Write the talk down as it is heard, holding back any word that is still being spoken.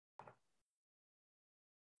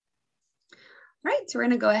Right, so we're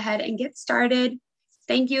going to go ahead and get started.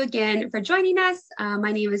 Thank you again for joining us.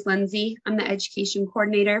 My name is Lindsay. I'm the Education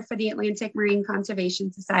Coordinator for the Atlantic Marine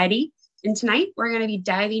Conservation Society. And tonight we're going to be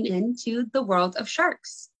diving into the world of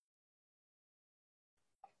sharks.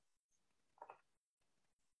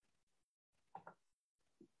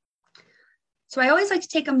 So I always like to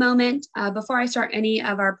take a moment before I start any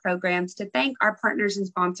of our programs to thank our partners and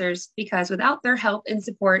sponsors, because without their help and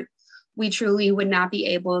support, we truly would not be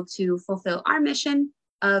able to fulfill our mission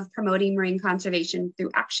of promoting marine conservation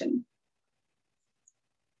through action.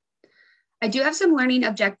 I do have some learning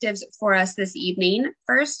objectives for us this evening.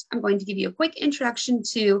 First, I'm going to give you a quick introduction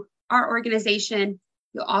to our organization.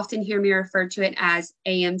 You'll often hear me refer to it as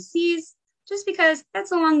AMCs, just because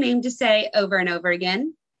that's a long name to say over and over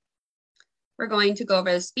again. We're going to go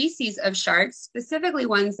over the species of sharks, specifically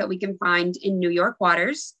ones that we can find in New York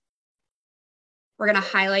waters. We're going to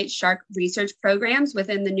highlight shark research programs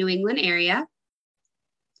within the New England area.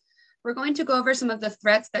 We're going to go over some of the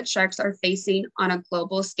threats that sharks are facing on a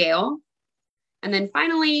global scale. And then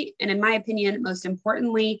finally, and in my opinion, most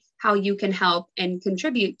importantly, how you can help and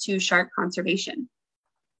contribute to shark conservation.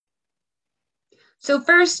 So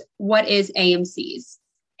first, what is AMCs?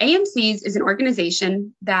 AMCs is an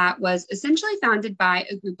organization that was essentially founded by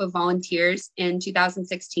a group of volunteers in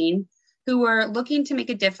 2016 who were looking to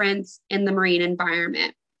make a difference in the marine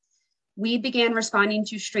environment. We began responding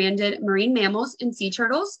to stranded marine mammals and sea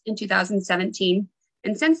turtles in 2017,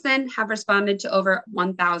 and since then have responded to over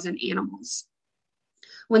 1,000 animals.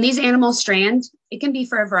 When these animals strand, it can be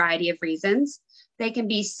for a variety of reasons. They can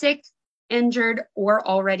be sick, injured, or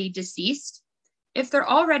already deceased. If they're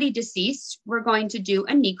already deceased, we're going to do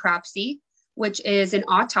a necropsy, which is an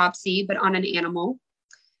autopsy, but on an animal.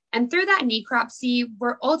 And through that necropsy,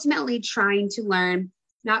 we're ultimately trying to learn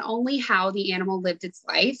not only how the animal lived its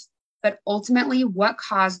life, but ultimately what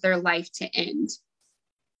caused their life to end.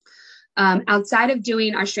 Outside of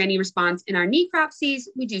doing our stranding response in our necropsies,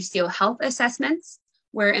 we do seal health assessments,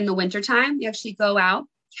 where in the wintertime, we actually go out,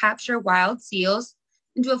 capture wild seals,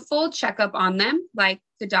 and do a full checkup on them, like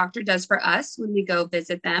the doctor does for us when we go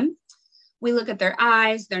visit them. We look at their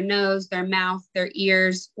eyes, their nose, their mouth, their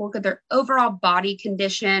ears. We'll look at their overall body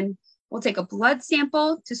condition. We'll take a blood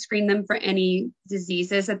sample to screen them for any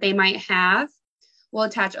diseases that they might have. We'll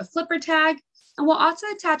attach a flipper tag, and we'll also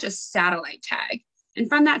attach a satellite tag. And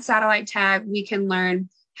from that satellite tag, we can learn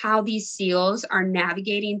how these seals are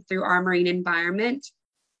navigating through our marine environment.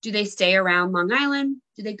 Do they stay around Long Island?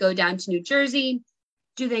 Do they go down to New Jersey?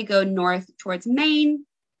 Do they go north towards Maine?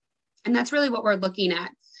 And that's really what we're looking at.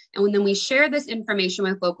 And then we share this information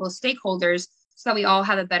with local stakeholders so that we all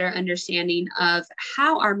have a better understanding of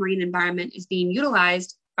how our marine environment is being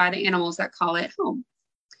utilized by the animals that call it home.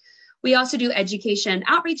 We also do education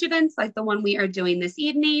outreach events like the one we are doing this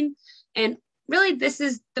evening. And really, this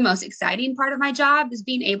is the most exciting part of my job, is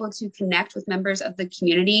being able to connect with members of the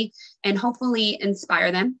community and hopefully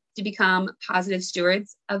inspire them to become positive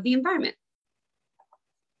stewards of the environment.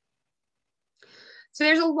 So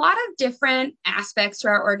there's a lot of different aspects to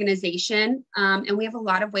our organization, and we have a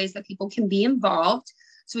lot of ways that people can be involved.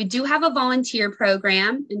 So we do have a volunteer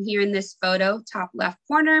program, and here in this photo, top left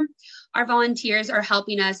corner, our volunteers are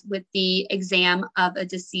helping us with the exam of a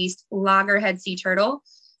deceased loggerhead sea turtle.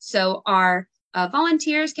 So our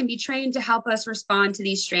volunteers can be trained to help us respond to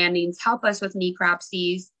these strandings, help us with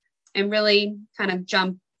necropsies, and really kind of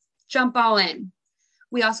jump all in.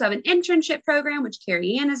 We also have an internship program, which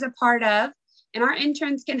Carrie Ann is a part of. And our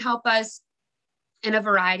interns can help us in a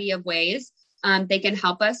variety of ways. They can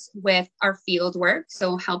help us with our field work,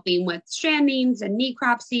 so helping with strandings and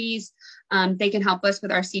necropsies. They can help us with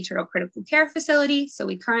our sea turtle critical care facility. So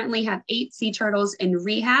we currently have 8 sea turtles in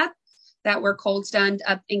rehab that were cold stunned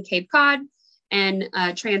up in Cape Cod and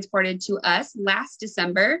transported to us last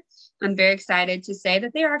December. I'm very excited to say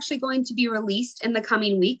that they are actually going to be released in the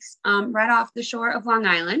coming weeks right off the shore of Long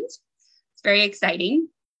Island. It's very exciting.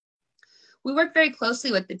 We work very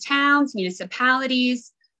closely with the towns,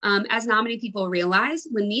 municipalities. As not many people realize,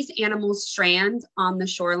 when these animals strand on the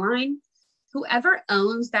shoreline, whoever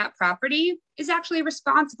owns that property is actually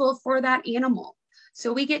responsible for that animal.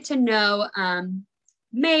 So we get to know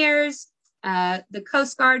mayors, the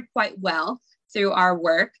Coast Guard quite well through our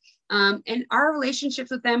work. And our relationships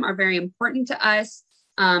with them are very important to us,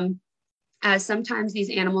 as sometimes these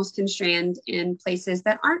animals can strand in places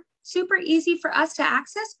that aren't super easy for us to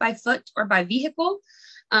access by foot or by vehicle.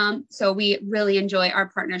 So we really enjoy our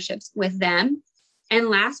partnerships with them. And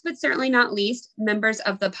last but certainly not least, members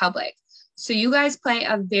of the public. So you guys play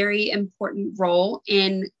a very important role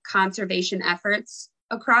in conservation efforts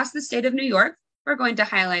across the state of New York. We're going to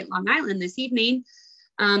highlight Long Island this evening.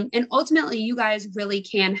 And ultimately, you guys really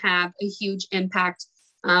can have a huge impact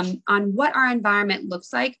on what our environment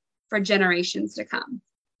looks like for generations to come.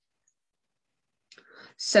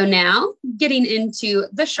 So now getting into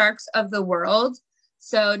the sharks of the world.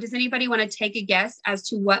 So does anybody want to take a guess as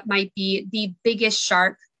to what might be the biggest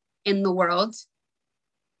shark in the world?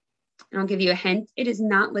 And I'll give you a hint. It is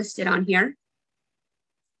not listed on here.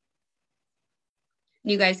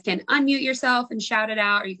 You guys can unmute yourself and shout it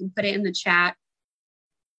out, or you can put it in the chat.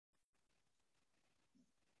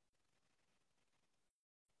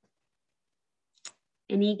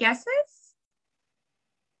 Any guesses?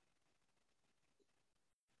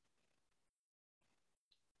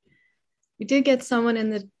 We did get someone in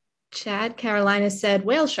the chat. Carolina said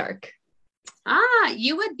whale shark. Ah,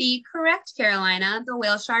 you would be correct, Carolina. The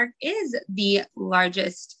whale shark is the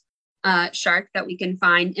largest shark that we can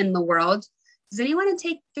find in the world. Does anyone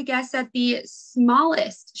take a guess at the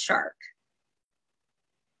smallest shark?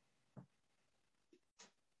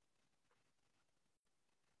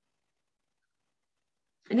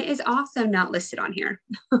 And it is also not listed on here.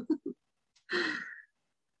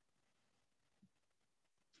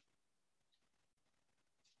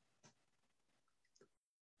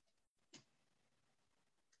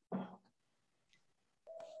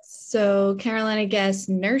 So Carolina guessed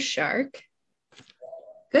nurse shark.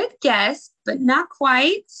 Good guess, but not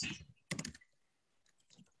quite.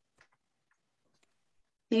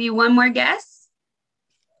 Maybe one more guess.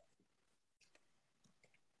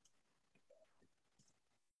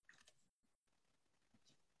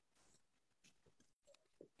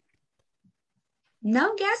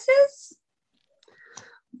 No guesses?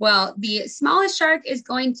 Well, the smallest shark is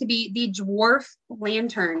going to be the dwarf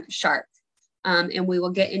lantern shark. And we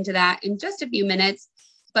will get into that in just a few minutes.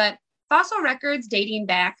 But fossil records dating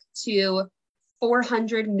back to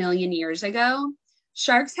 400 million years ago,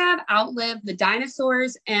 sharks have outlived the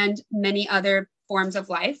dinosaurs and many other forms of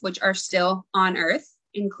life, which are still on Earth,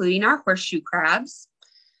 including our horseshoe crabs.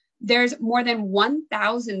 There's more than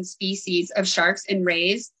 1,000 species of sharks and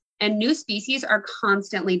rays, and new species are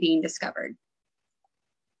constantly being discovered.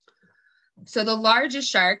 So the largest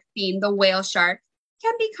shark, being the whale shark,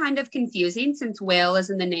 can be kind of confusing since whale is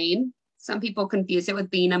in the name. Some people confuse it with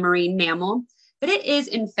being a marine mammal, but it is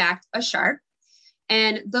in fact a shark.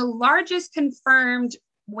 And the largest confirmed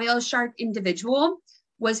whale shark individual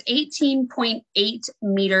was 18.8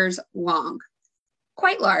 meters long.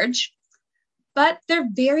 Quite large, but they're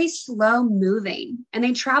very slow moving and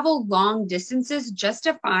they travel long distances just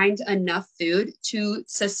to find enough food to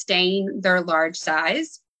sustain their large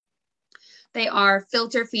size. They are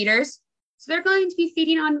filter feeders, so they're going to be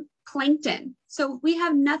feeding on plankton. So we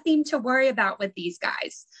have nothing to worry about with these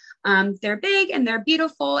guys. They're big and they're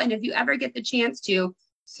beautiful. And if you ever get the chance to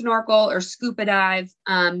snorkel or scuba dive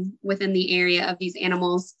within the area of these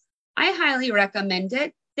animals, I highly recommend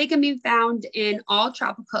it. They can be found in all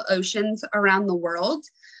tropical oceans around the world.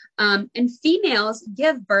 And females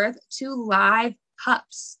give birth to live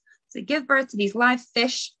pups. So they give birth to these live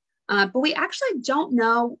fish, but we actually don't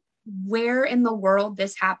know where in the world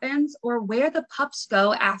this happens or where the pups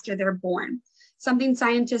go after they're born. Something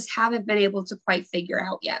scientists haven't been able to quite figure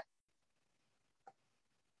out yet.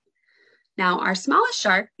 Now, our smallest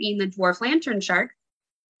shark, being the dwarf lantern shark,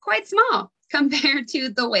 quite small compared to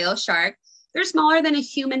the whale shark. They're smaller than a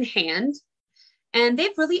human hand, and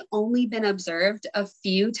they've really only been observed a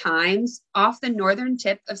few times off the northern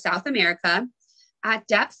tip of South America at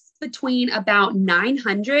depths between about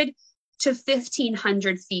 900 to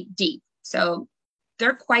 1,500 feet deep. So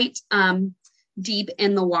they're quite deep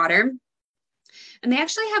in the water. And they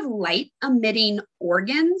actually have light emitting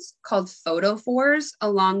organs called photophores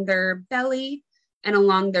along their belly and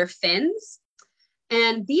along their fins.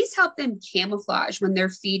 And these help them camouflage when they're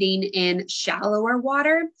feeding in shallower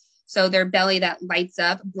water. So their belly that lights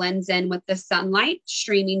up blends in with the sunlight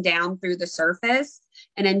streaming down through the surface.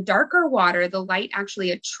 And in darker water, the light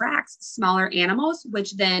actually attracts smaller animals,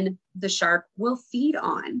 which then the shark will feed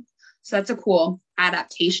on. So that's a cool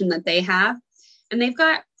adaptation that they have. And they've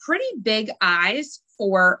got pretty big eyes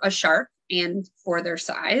for a shark and for their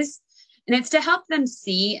size. And it's to help them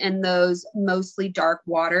see in those mostly dark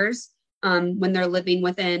waters when they're living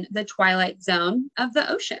within the twilight zone of the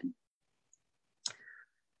ocean.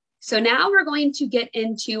 So now we're going to get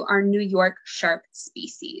into our New York shark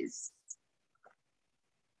species.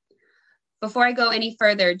 Before I go any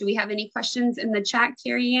further, do we have any questions in the chat,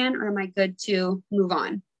 Carrie Ann, or am I good to move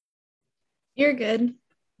on? You're good.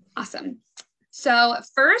 Awesome. So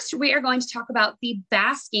first, we are going to talk about the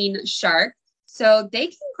basking shark. So they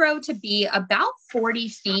can grow to be about 40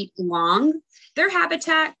 feet long. Their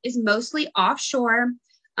habitat is mostly offshore,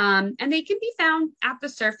 And they can be found at the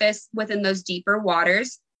surface within those deeper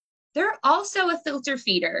waters. They're also a filter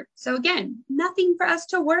feeder. So again, nothing for us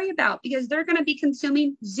to worry about because they're going to be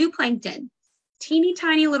consuming zooplankton, teeny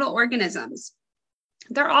tiny little organisms.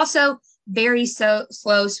 They're also very slow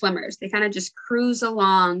swimmers. They kind of just cruise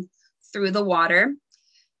along through the water.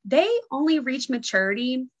 They only reach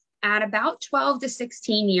maturity at about 12 to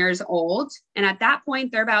 16 years old. And at that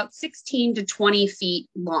point, they're about 16 to 20 feet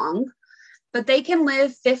long, but they can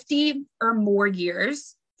live 50 or more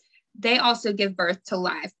years. They also give birth to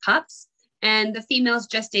live pups, and the female's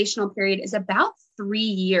gestational period is about 3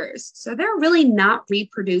 years. So they're really not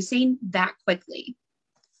reproducing that quickly.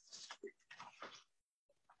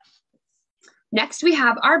 Next, we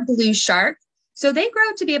have our blue shark. So they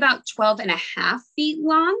grow to be about 12.5 feet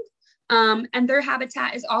long, and their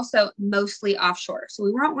habitat is also mostly offshore. So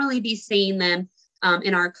we won't really be seeing them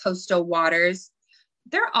in our coastal waters.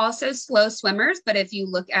 They're also slow swimmers, but if you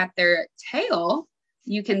look at their tail,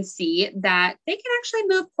 you can see that they can actually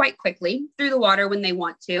move quite quickly through the water when they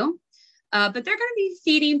want to. But they're going to be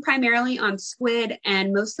feeding primarily on squid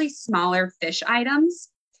and mostly smaller fish items.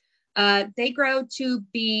 They grow to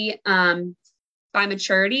be, by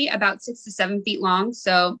maturity, about 6 to 7 feet long,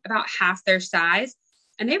 so about half their size.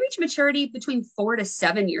 And they reach maturity between 4 to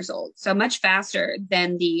 7 years old, so much faster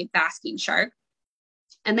than the basking shark.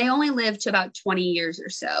 And they only live to about 20 years or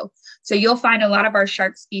so. So you'll find a lot of our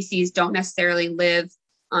shark species don't necessarily live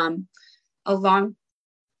a long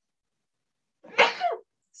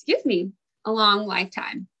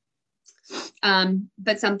lifetime.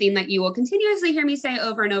 But something that you will continuously hear me say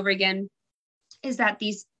over and over again is that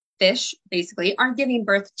these fish basically are giving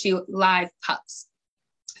birth to live pups.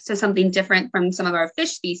 So something different from some of our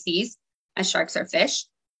fish species, as sharks are fish.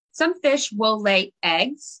 Some fish will lay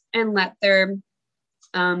eggs and let their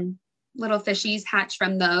little fishies hatch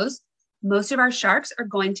from those. Most of our sharks are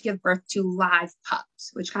going to give birth to live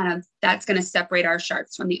pups, which that's going to separate our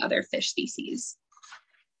sharks from the other fish species.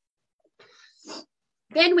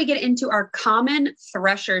 Then we get into our common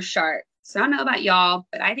thresher shark. So I don't know about y'all,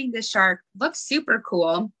 but I think this shark looks super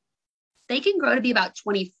cool. They can grow to be about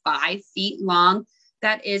 25 feet long.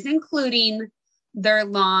 That is including their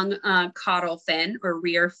long caudal fin or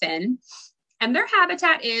rear fin. And their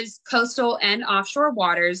habitat is coastal and offshore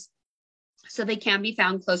waters, so they can be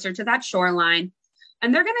found closer to that shoreline.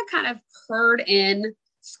 And they're going to kind of herd in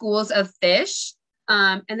schools of fish,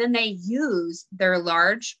 and then they use their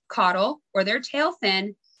large caudal or their tail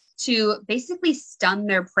fin to basically stun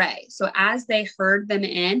their prey. So as they herd them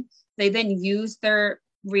in, they then use their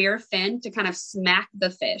rear fin to kind of smack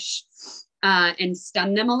the fish and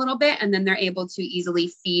stun them a little bit, and then they're able to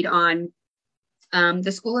easily feed on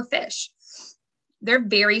the school of fish. They're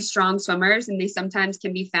very strong swimmers, and they sometimes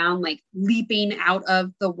can be found like leaping out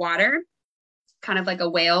of the water, kind of like a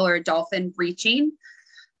whale or a dolphin breaching.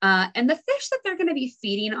 And the fish that they're going to be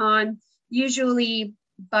feeding on, usually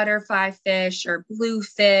butterfly fish or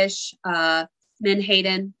bluefish,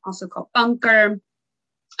 menhaden, also called bunker,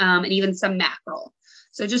 and even some mackerel.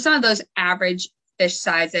 So just some of those average fish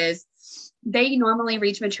sizes. They normally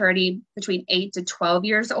reach maturity between 8 to 12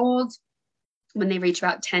 years old, when they reach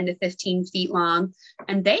about 10 to 15 feet long,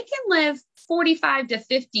 and they can live 45 to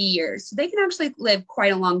 50 years. So they can actually live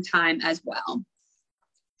quite a long time as well.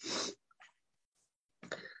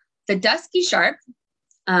 The dusky shark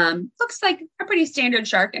looks like a pretty standard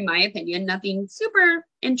shark, in my opinion. Nothing super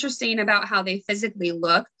interesting about how they physically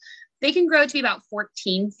look. They can grow to be about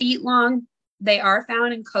 14 feet long. They are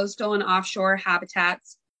found in coastal and offshore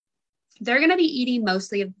habitats. They're going to be eating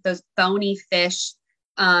mostly of those bony fish,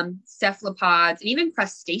 cephalopods, and even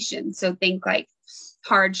crustaceans. So think like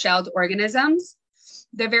hard-shelled organisms.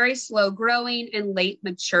 They're very slow growing and late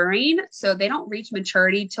maturing. So they don't reach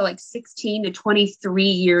maturity till like 16 to 23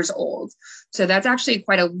 years old. So that's actually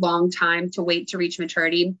quite a long time to wait to reach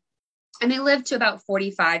maturity. And they live to about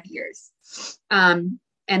 45 years. And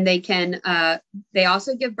they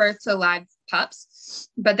also give birth to live pups,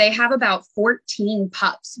 but they have about 14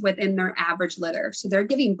 pups within their average litter. So they're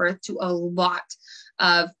giving birth to a lot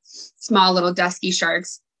of small little dusky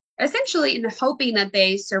sharks, essentially in hoping that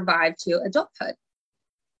they survive to adulthood.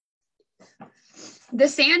 The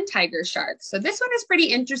sand tiger shark. So this one is pretty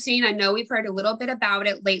interesting. I know we've heard a little bit about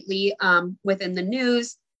it lately within the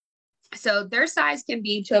news. So their size can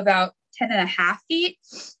be to about 10.5 feet,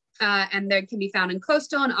 and they can be found in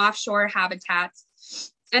coastal and offshore habitats.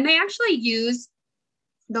 And they actually use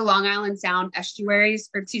the Long Island estuaries,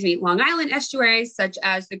 such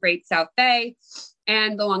as the Great South Bay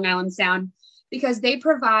and the Long Island Sound, because they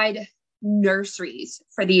provide nurseries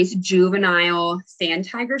for these juvenile sand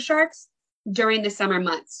tiger sharks. during the summer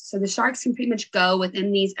months. So the sharks can pretty much go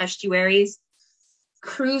within these estuaries,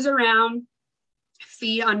 cruise around,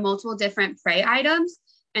 feed on multiple different prey items,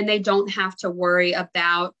 and they don't have to worry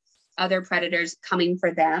about other predators coming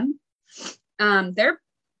for them. Their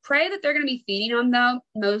prey that they're going to be feeding on, though,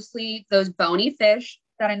 mostly those bony fish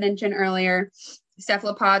that I mentioned earlier,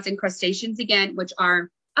 cephalopods and crustaceans, again, which are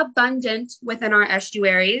abundant within our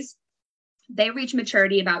estuaries. They reach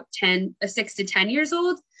maturity about 6 to 10 years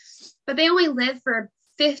old, but they only live for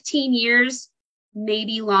 15 years,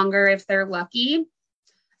 maybe longer if they're lucky.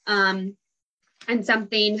 And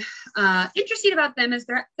something interesting about them is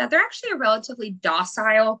that they're actually a relatively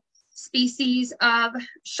docile species of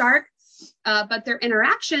shark, but their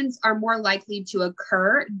interactions are more likely to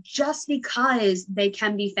occur just because they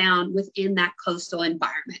can be found within that coastal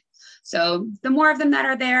environment. So the more of them that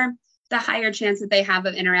are there, the higher chance that they have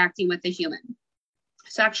of interacting with the human.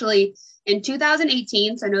 So actually in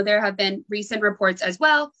 2018, so I know there have been recent reports as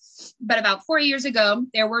well, but about 4 years ago,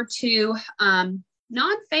 there were 2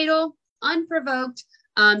 non-fatal, unprovoked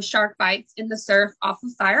shark bites in the surf off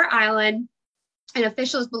of Fire Island. And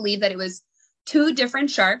officials believe that it was 2 different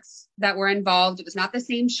sharks that were involved. It was not the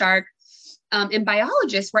same shark. And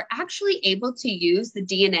biologists were actually able to use the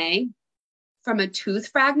DNA from a tooth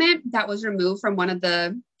fragment that was removed from one of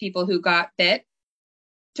the people who got bit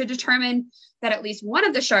to determine that at least one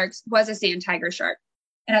of the sharks was a sand tiger shark.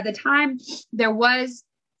 And at the time, there was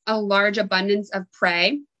a large abundance of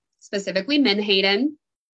prey, specifically menhaden,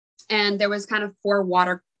 and there was kind of poor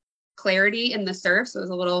water clarity in the surf. So it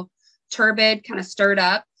was a little turbid, kind of stirred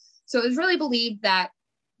up. So it was really believed that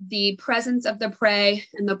the presence of the prey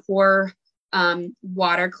and the poor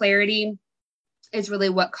water clarity is really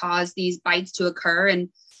what caused these bites to occur. And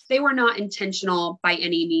they were not intentional by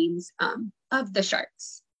any means of the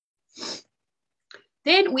sharks.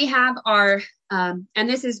 Then we have our, and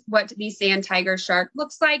this is what the sand tiger shark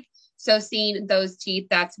looks like. So seeing those teeth,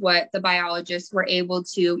 that's what the biologists were able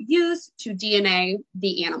to use to DNA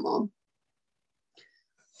the animal.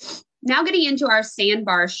 Now getting into our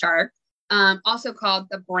sandbar shark, also called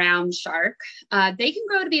the brown shark. They can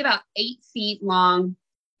grow to be about 8 feet long,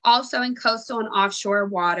 also in coastal and offshore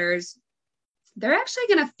waters. They're actually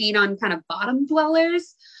going to feed on kind of bottom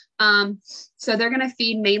dwellers. So they're going to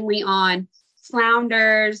feed mainly on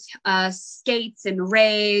flounders, skates and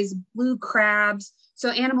rays, blue crabs. So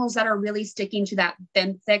animals that are really sticking to that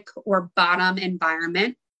benthic or bottom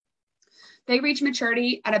environment. They reach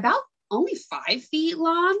maturity at about only 5 feet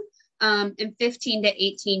long and 15 to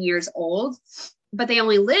 18 years old, but they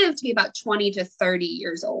only live to be about 20 to 30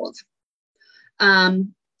 years old.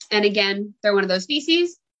 And again, they're one of those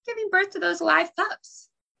species giving birth to those live pups.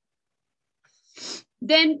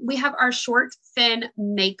 Then we have our short fin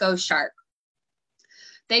mako shark.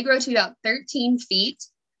 They grow to about 13 feet.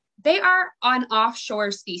 They are an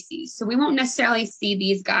offshore species, so we won't necessarily see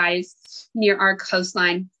these guys near our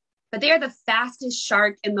coastline, but they are the fastest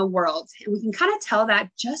shark in the world. And we can kind of tell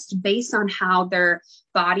that just based on how their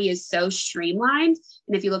body is so streamlined.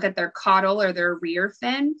 And if you look at their caudal or their rear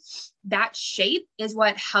fin, that shape is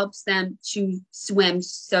what helps them to swim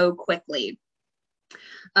so quickly.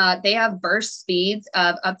 They have burst speeds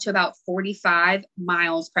of up to about 45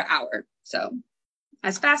 miles per hour. So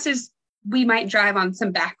as fast as we might drive on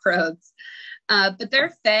some back roads. But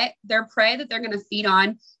their prey that they're going to feed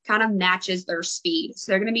on kind of matches their speed.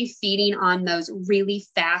 So they're going to be feeding on those really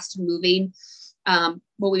fast moving,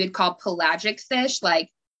 what we would call pelagic fish,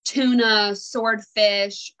 like tuna,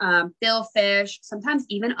 swordfish, billfish, sometimes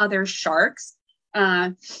even other sharks,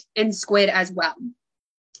 and squid as well.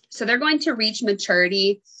 So they're going to reach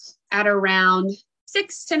maturity at around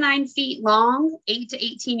 6 to 9 feet long, 8 to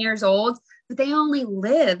 18 years old. But they only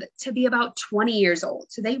live to be about 20 years old.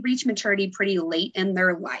 So they reach maturity pretty late in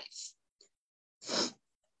their life.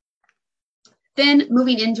 Then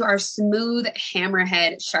moving into our smooth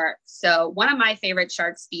hammerhead shark. So one of my favorite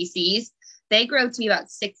shark species, they grow to be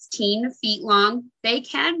about 16 feet long. They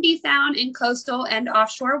can be found in coastal and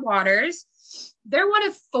offshore waters. They're one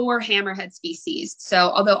of 4 hammerhead species. So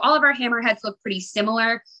although all of our hammerheads look pretty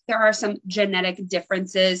similar, there are some genetic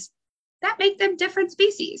differences that make them different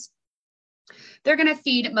species. They're going to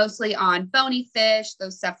feed mostly on bony fish,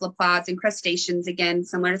 those cephalopods and crustaceans, again,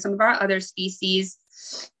 similar to some of our other species.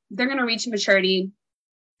 They're going to reach maturity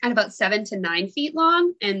at about 7 to 9 feet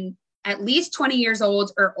long, and at least 20 years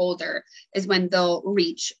old or older is when they'll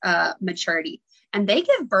reach maturity. And they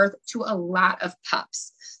give birth to a lot of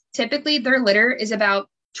pups. Typically, their litter is about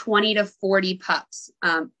 20 to 40 pups.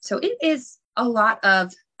 So it is a lot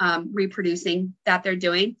of reproducing that they're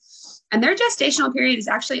doing. And their gestational period is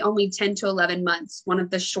actually only 10 to 11 months, one of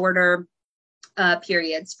the shorter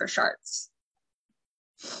periods for sharks.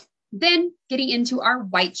 Then getting into our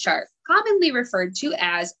white shark, commonly referred to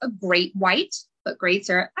as a great white, but greats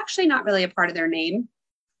are actually not really a part of their name.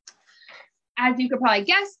 As you could probably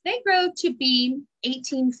guess, they grow to be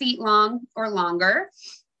 18 feet long or longer,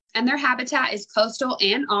 and their habitat is coastal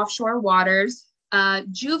and offshore waters.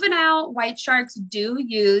 Juvenile white sharks do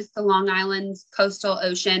use the Long Island's coastal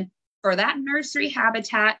ocean for that nursery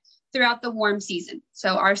habitat throughout the warm season,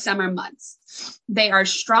 so our summer months. They are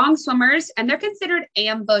strong swimmers, and they're considered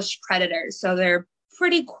ambush predators. So they're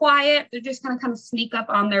pretty quiet. They're just going to kind of sneak up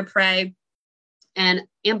on their prey and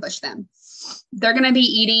ambush them. They're going to be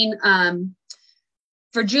eating,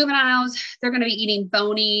 for juveniles, they're going to be eating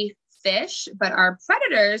bony fish, but our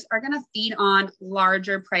predators are going to feed on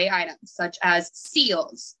larger prey items such as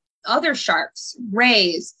seals, other sharks,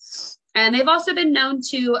 rays, and they've also been known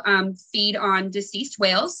to feed on deceased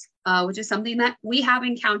whales, which is something that we have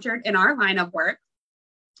encountered in our line of work.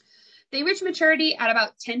 They reach maturity at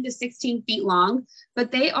about 10 to 16 feet long,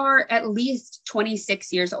 but they are at least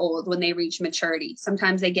 26 years old when they reach maturity.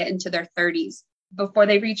 Sometimes they get into their 30s before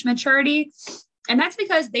they reach maturity. And that's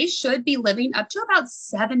because they should be living up to about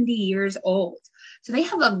 70 years old. So they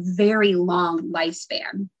have a very long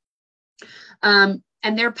lifespan. And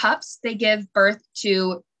their pups, they give birth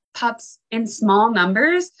to pups in small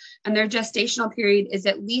numbers, and their gestational period is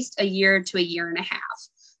at least a year to a year and a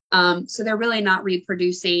half. So they're really not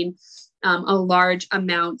reproducing a large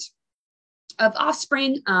amount of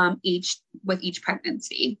offspring with each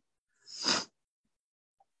pregnancy.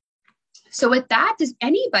 So with that, does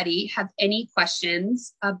anybody have any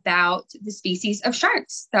questions about the species of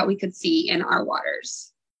sharks that we could see in our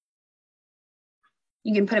waters?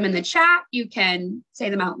 You can put them in the chat. You can say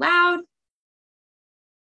them out loud.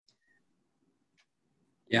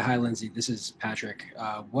 Yeah, hi, Lindsay. This is Patrick.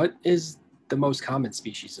 What is the most common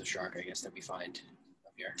species of shark, I guess, that we find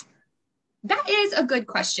up here? That is a good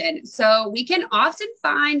question. So we can often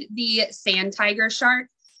find the sand tiger shark.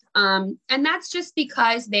 And that's just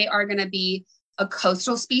because they are going to be a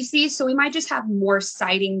coastal species. So we might just have more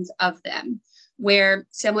sightings of them, where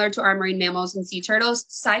similar to our marine mammals and sea turtles,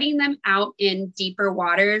 sighting them out in deeper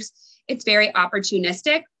waters, it's very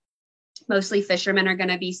opportunistic. Mostly fishermen are going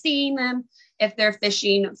to be seeing them if they're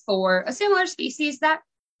fishing for a similar species that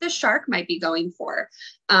the shark might be going for.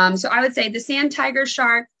 So I would say the sand tiger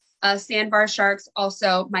shark, sandbar sharks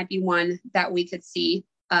also might be one that we could see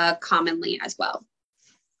commonly as well.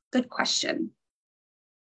 Good question.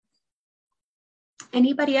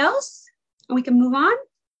 Anybody else? We can move on.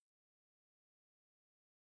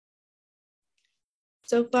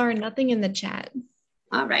 So far, nothing in the chat.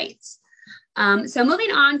 All right. So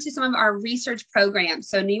moving on to some of our research programs.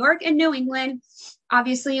 So New York and New England,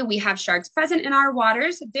 obviously we have sharks present in our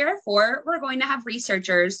waters. Therefore, we're going to have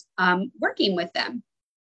researchers working with them.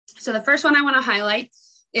 So the first one I want to highlight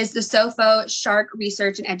is the SOFO Shark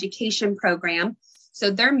Research and Education Program. So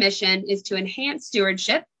their mission is to enhance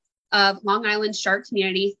stewardship of Long Island shark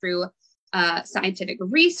community through scientific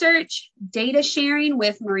research, data sharing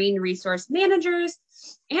with marine resource managers,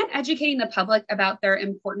 and educating the public about their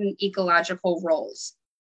important ecological roles.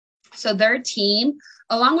 So their team,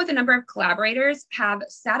 along with a number of collaborators, have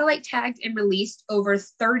satellite tagged and released over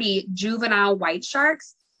 30 juvenile white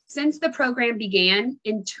sharks since the program began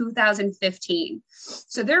in 2015.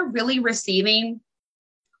 So they're really receiving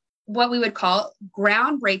what we would call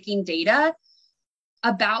groundbreaking data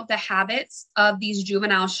about the habits of these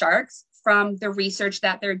juvenile sharks from the research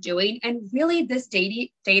that they're doing. And really this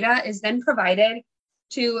data is then provided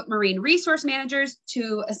to marine resource managers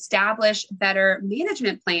to establish better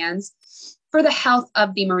management plans for the health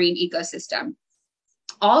of the marine ecosystem.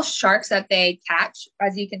 All sharks that they catch,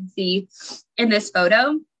 as you can see in this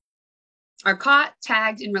photo, are caught,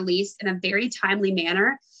 tagged, and released in a very timely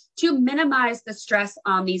manner to minimize the stress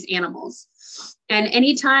on these animals. And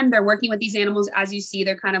anytime they're working with these animals, as you see,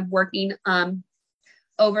 they're kind of working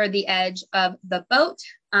over the edge of the boat.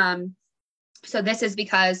 So this is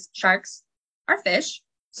because sharks are fish,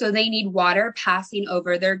 so they need water passing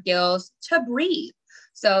over their gills to breathe.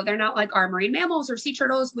 So they're not like our marine mammals or sea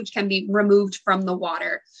turtles, which can be removed from the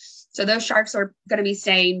water. So those sharks are going to be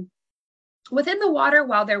staying within the water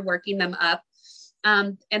while they're working them up.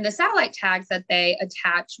 And the satellite tags that they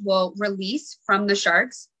attach will release from the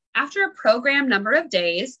sharks after a programmed number of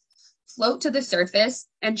days, float to the surface,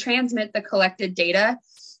 and transmit the collected data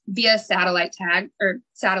via satellite tag or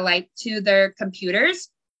satellite to their computers.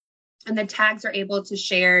 And the tags are able to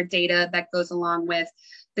share data that goes along with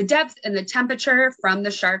the depth and the temperature from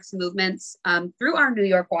the sharks' movements through our New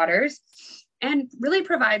York waters, and really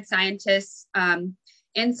provide scientists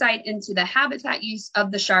insight into the habitat use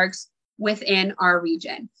of the sharks within our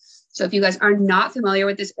region. So if you guys are not familiar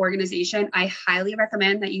with this organization, I highly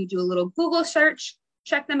recommend that you do a little Google search,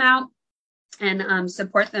 check them out, and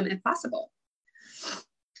support them if possible.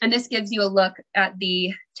 And this gives you a look at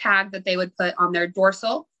the tag that they would put on their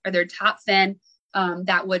dorsal or their top fin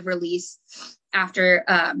that would release after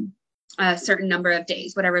a certain number of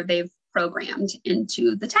days, whatever they've programmed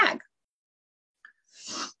into the tag.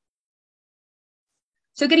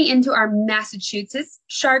 So getting into our Massachusetts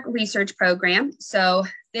Shark Research Program. So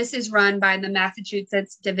this is run by the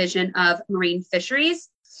Massachusetts Division of Marine Fisheries.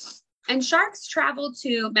 And sharks travel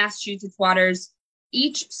to Massachusetts waters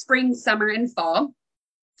each spring, summer, and fall,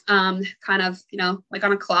 kind of, like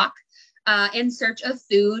on a clock, in search of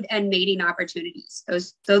food and mating opportunities.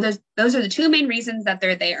 Those are the two main reasons that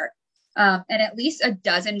they're there. And at least a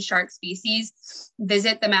dozen shark species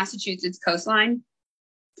visit the Massachusetts coastline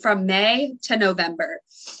from May to November.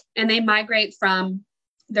 And they migrate from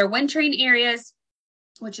their wintering areas,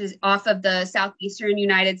 which is off of the southeastern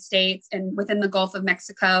United States and within the Gulf of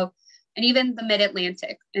Mexico, and even the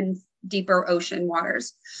mid-Atlantic and deeper ocean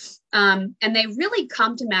waters. And they really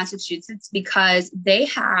come to Massachusetts because they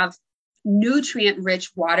have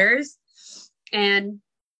nutrient-rich waters and,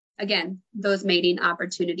 again, those mating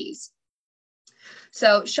opportunities.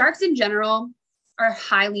 So sharks in general are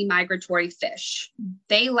highly migratory fish.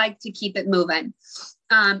 They like to keep it moving,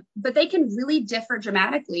 but they can really differ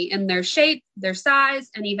dramatically in their shape, their size,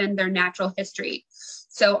 and even their natural history.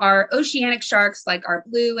 So our oceanic sharks, like our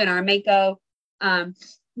blue and our mako,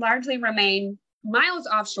 largely remain miles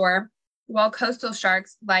offshore, while coastal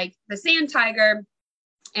sharks, like the sand tiger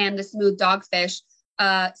and the smooth dogfish,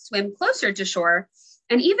 swim closer to shore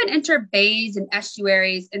and even enter bays and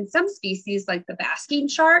estuaries. And some species, like the basking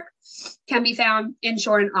shark, can be found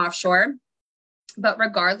inshore and offshore. But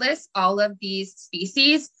regardless, all of these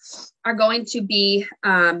species are going to be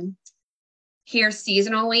here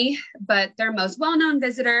seasonally, but their most well-known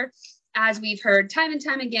visitor, as we've heard time and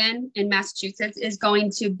time again in Massachusetts, is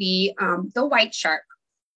going to be the white shark.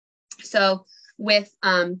 So with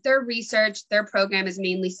their research, their program is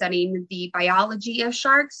mainly studying the biology of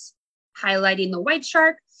sharks, highlighting the white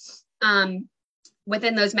shark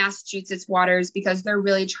within those Massachusetts waters, because they're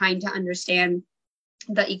really trying to understand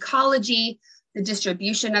the ecology, the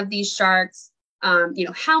distribution of these sharks,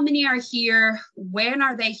 how many are here, when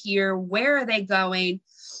are they here, where are they going,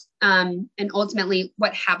 and ultimately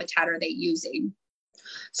what habitat are they using.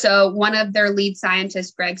 So one of their lead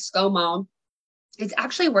scientists, Greg Skomal, is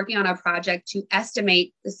actually working on a project to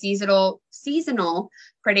estimate the seasonal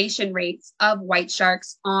predation rates of white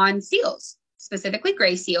sharks on seals, specifically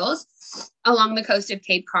gray seals, along the coast of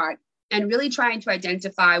Cape Cod, and really trying to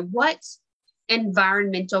identify what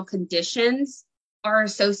environmental conditions are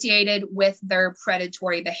associated with their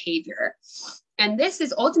predatory behavior. And this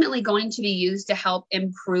is ultimately going to be used to help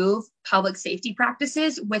improve public safety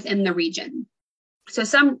practices within the region.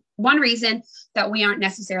 So one reason that we aren't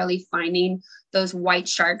necessarily finding those white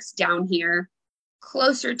sharks down here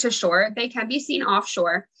closer to shore, they can be seen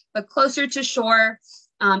offshore, but closer to shore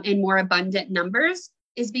in more abundant numbers,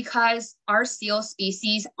 is because our seal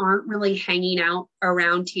species aren't really hanging out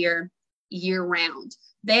around here year round.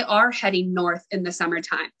 They are heading north in the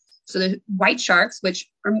summertime. So the white sharks, which,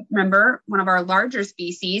 remember, one of our larger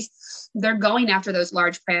species, they're going after those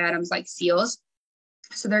large prey items like seals.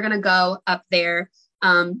 So they're going to go up there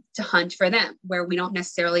to hunt for them, where we don't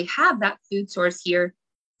necessarily have that food source here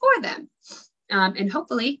for them. And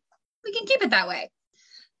hopefully we can keep it that way.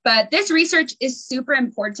 But this research is super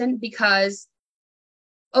important because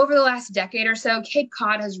over the last decade or so, Cape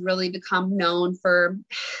Cod has really become known for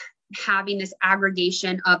having this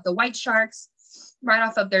aggregation of the white sharks right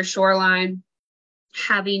off of their shoreline,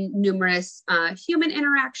 having numerous human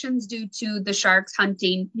interactions due to the sharks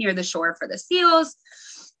hunting near the shore for the seals.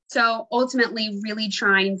 So ultimately really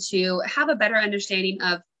trying to have a better understanding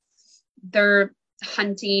of their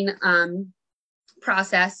hunting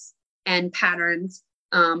process and patterns,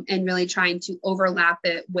 and really trying to overlap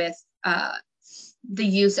it with the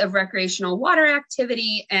use of recreational water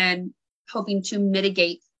activity and hoping to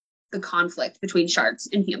mitigate the conflict between sharks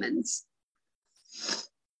and humans.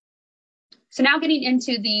 So now getting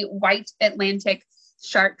into the White Atlantic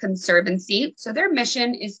Shark Conservancy. So their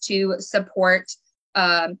mission is to support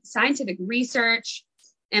scientific research,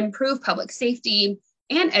 improve public safety,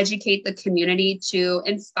 and educate the community to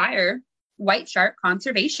inspire white shark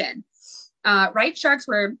conservation. White sharks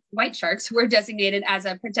were designated as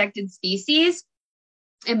a protected species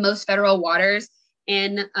in most federal waters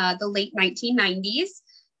in the late 1990s,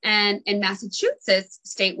 and in Massachusetts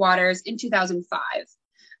state waters in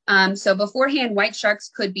 2005. So beforehand, white sharks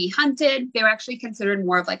could be hunted. They were actually considered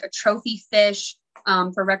more of like a trophy fish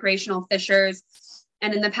for recreational fishers.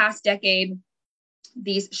 And in the past decade,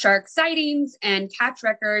 these shark sightings and catch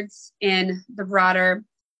records in the broader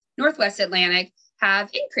Northwest Atlantic have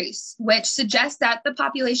increased, which suggests that the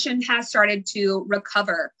population has started to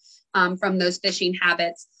recover from those fishing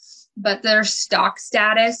habits. But their stock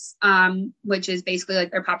status, which is basically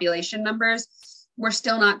like their population numbers, we're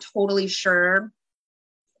still not totally sure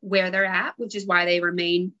where they're at, which is why they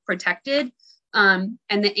remain protected. And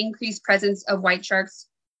the increased presence of white sharks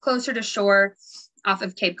closer to shore off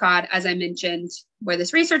of Cape Cod, as I mentioned, where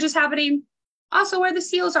this research is happening, also where the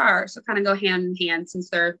seals are. So kind of go hand in hand since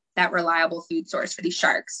they're that reliable food source for these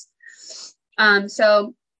sharks.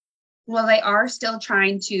 So while they are still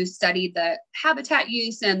trying to study the habitat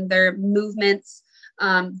use and their movements,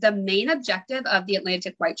 the main objective of the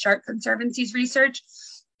Atlantic White Shark Conservancy's research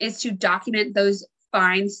is to document those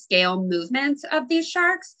fine scale movements of these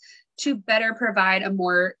sharks to better provide a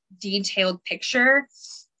more detailed picture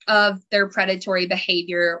of their predatory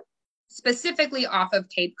behavior, specifically off of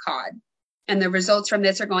Cape Cod. And the results from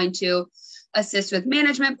this are going to assist with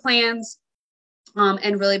management plans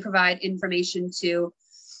and really provide information to,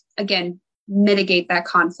 again, mitigate that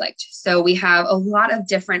conflict. So we have a lot of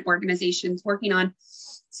different organizations working on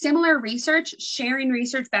similar research, sharing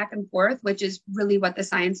research back and forth, which is really what the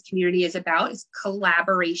science community is about, is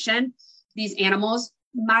collaboration. These animals,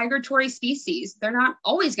 migratory species, they're not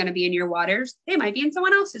always going to be in your waters. They might be in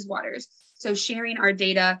someone else's waters. So sharing our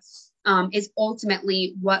data is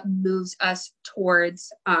ultimately what moves us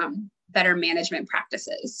towards better management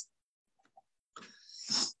practices.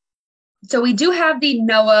 So we do have the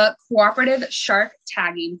NOAA Cooperative Shark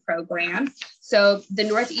Tagging Program. So the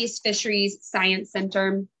Northeast Fisheries Science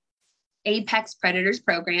Center Apex Predators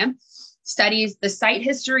Program studies the site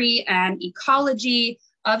history and ecology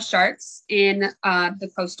of sharks in the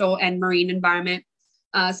coastal and marine environment,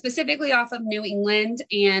 specifically off of New England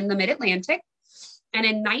and the Mid-Atlantic. And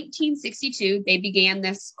in 1962, they began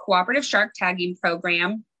this cooperative shark tagging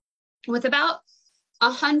program with about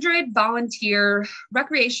 100 volunteer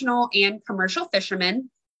recreational and commercial fishermen,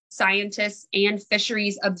 scientists, and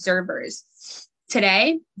fisheries observers.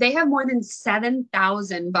 Today, they have more than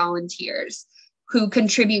 7,000 volunteers who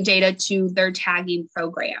contribute data to their tagging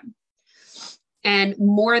program. And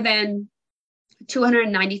more than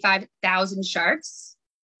 295,000 sharks,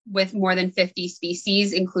 with more than 50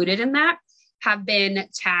 species included in that, have been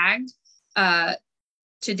tagged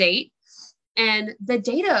to date. And the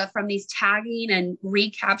data from these tagging and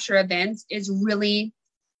recapture events is really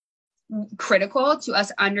critical to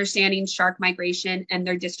us understanding shark migration and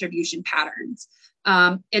their distribution patterns.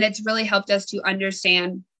 And it's really helped us to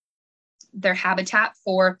understand their habitat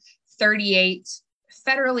for 38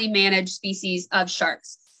 federally managed species of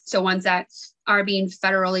sharks. So ones that are being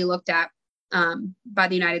federally looked at by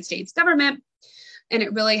the United States government. And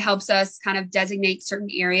it really helps us kind of designate certain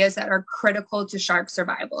areas that are critical to shark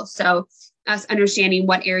survival. So us understanding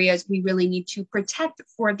what areas we really need to protect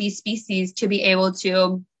for these species to be able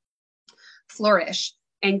to flourish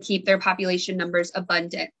and keep their population numbers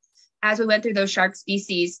abundant. As we went through those shark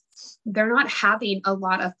species, they're not having a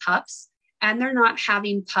lot of pups, and they're not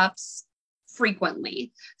having pups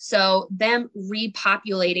frequently. So them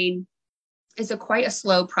repopulating is quite a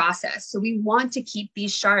slow process. So we want to keep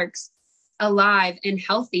these sharks alive and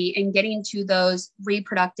healthy and getting to those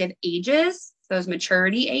reproductive ages, those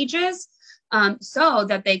maturity ages, so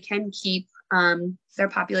that they can keep their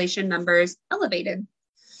population numbers elevated.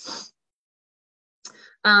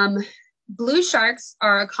 Blue sharks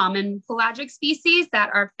are a common pelagic species that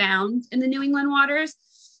are found in the New England waters.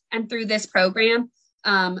 And through this program,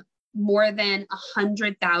 more than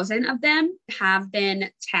 100,000 of them have been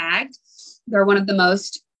tagged. They're one of the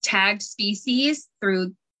most tagged species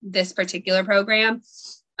through this particular program.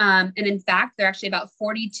 And in fact, they're actually about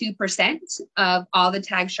 42% of all the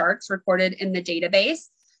tagged sharks recorded in the database,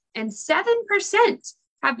 and 7%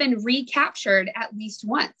 have been recaptured at least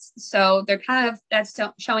once. So they're that's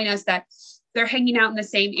showing us that they're hanging out in the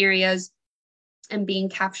same areas and being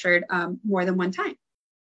captured more than one time.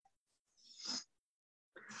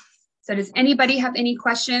 So does anybody have any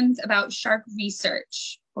questions about shark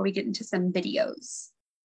research before we get into some videos?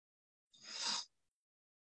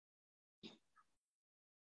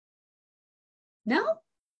 No?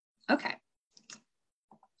 Okay.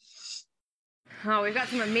 Oh, we've got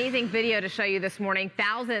some amazing video to show you this morning.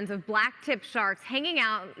 Thousands of black-tip sharks hanging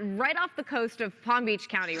out right off the coast of Palm Beach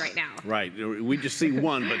County right now. Right. We just see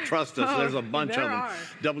one, but trust us, there's a bunch of them.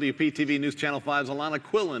 WPTV News Channel 5's Alana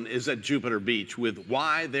Quillen is at Jupiter Beach with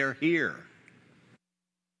why they're here.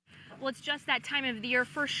 Well, it's just that time of the year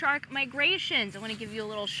for shark migrations. I want to give you a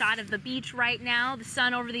little shot of the beach right now, the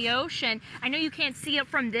sun over the ocean. I know you can't see it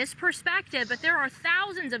from this perspective, but there are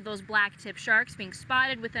thousands of those black-tip sharks being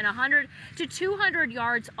spotted within 100 to 200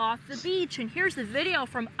 yards off the beach. And here's the video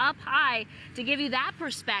from up high to give you that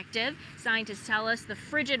perspective. Scientists tell us the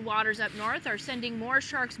frigid waters up north are sending more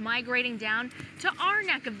sharks migrating down to our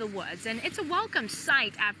neck of the woods. And it's a welcome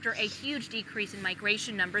sight after a huge decrease in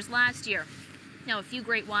migration numbers last year. Now, a few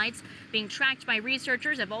great whites being tracked by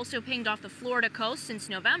researchers have also pinged off the Florida coast since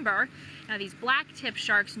November. Now, these black-tip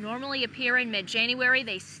sharks normally appear in mid-January.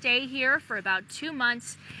 They stay here for about 2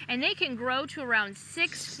 months, and they can grow to around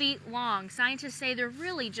 6 feet long. Scientists say they're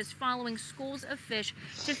really just following schools of fish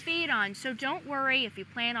to feed on. So don't worry if you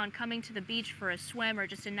plan on coming to the beach for a swim or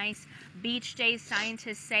just a nice beach day.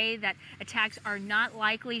 Scientists say that attacks are not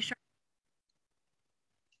likely.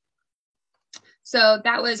 So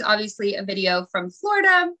that was obviously a video from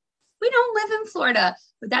Florida. We don't live in Florida,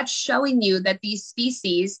 but that's showing you that these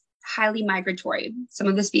species, highly migratory. Some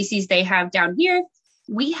of the species they have down here,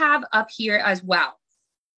 we have up here as well.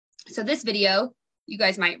 So this video, you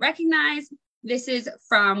guys might recognize. This is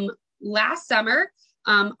from last summer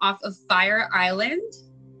off of Fire Island.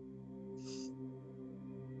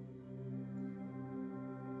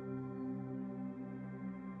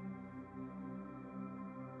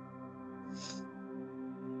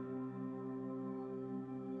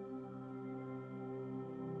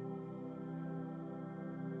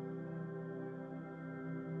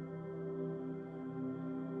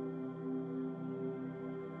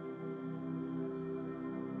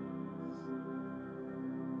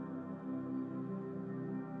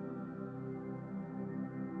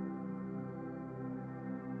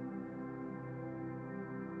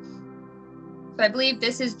 So I believe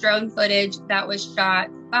this is drone footage that was shot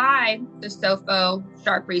by the SOFO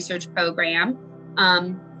Shark Research Program.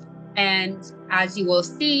 And as you will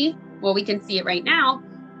see, well, we can see it right now,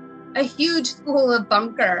 a huge school of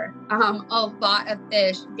bunker, a lot of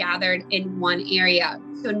fish gathered in one area.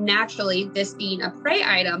 So naturally, this being a prey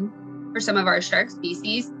item for some of our shark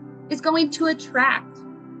species is going to attract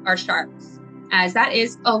our sharks, as that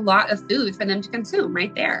is a lot of food for them to consume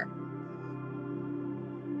right there.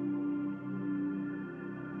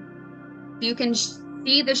 You can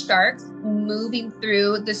see the sharks moving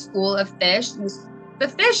through the school of fish. The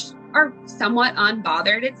fish are somewhat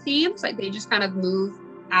unbothered, it seems, like they just kind of move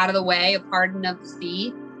out of the way, a pardon of the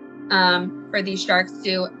sea, for these sharks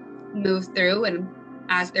to move through and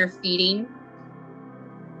as they're feeding.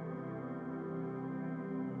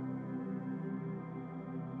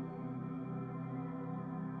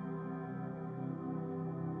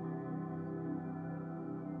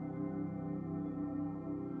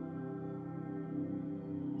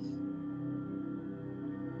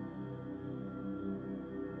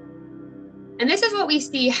 And this is what we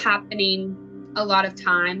see happening a lot of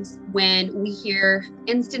times when we hear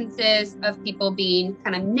instances of people being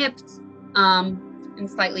kind of nipped and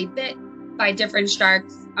slightly bit by different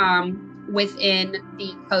sharks within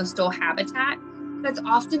the coastal habitat. That's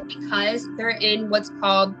often because they're in what's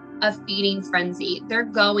called a feeding frenzy. They're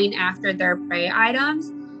going after their prey items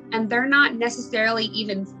and they're not necessarily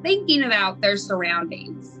even thinking about their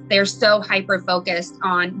surroundings. They're so hyper-focused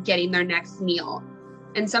on getting their next meal.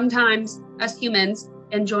 And sometimes us humans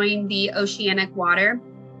enjoying the oceanic water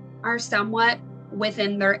are somewhat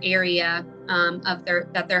within their area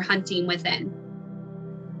that they're hunting within.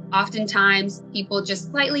 Oftentimes people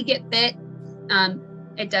just slightly get bit.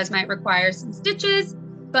 It might require some stitches,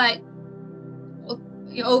 but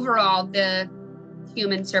overall the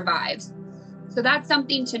human survives. So that's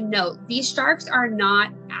something to note. These sharks are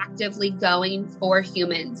not actively going for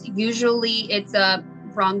humans. Usually it's a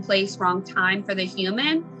wrong place, wrong time for the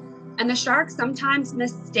human. And the sharks sometimes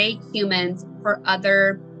mistake humans for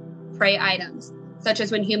other prey items, such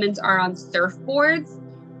as when humans are on surfboards.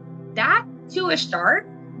 That to a shark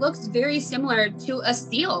looks very similar to a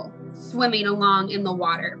seal swimming along in the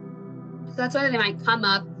water. So that's why they might come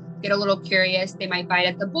up, get a little curious. They might bite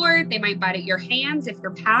at the board. They might bite at your hands if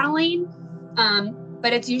you're paddling.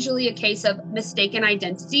 But it's usually a case of mistaken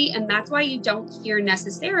identity. And that's why you don't hear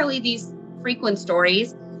necessarily these frequent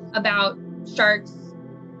stories about sharks,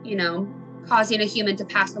 causing a human to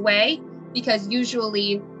pass away, because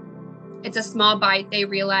usually it's a small bite. They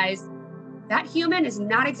realize that human is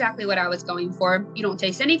not exactly what I was going for. You don't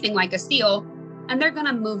taste anything like a seal, and they're going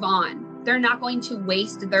to move on. They're not going to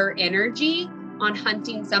waste their energy on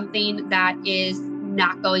hunting something that is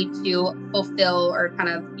not going to fulfill or kind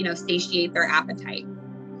of, satiate their appetite.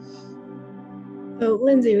 So,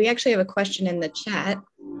 Lindsay, we actually have a question in the chat.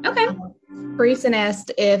 Okay. Grayson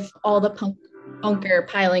asked if all the bunker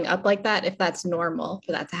piling up like that, if that's normal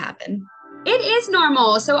for that to happen. It is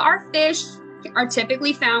normal. So our fish are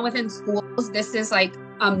typically found within schools. This is like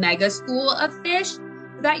a mega school of fish.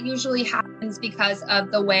 That usually happens because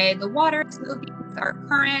of the way the water is moving with our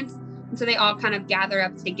currents. And so they all kind of gather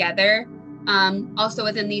up together. Also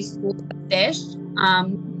within these schools of fish,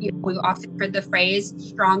 we've often heard the phrase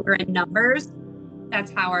stronger in numbers.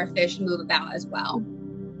 That's how our fish move about as well.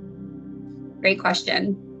 Great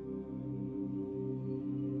question.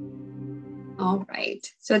 All right.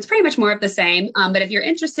 So it's pretty much more of the same. But if you're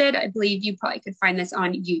interested, I believe you probably could find this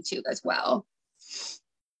on YouTube as well.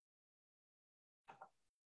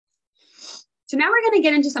 So now we're going to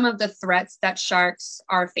get into some of the threats that sharks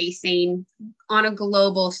are facing on a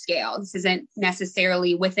global scale. This isn't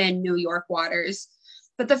necessarily within New York waters.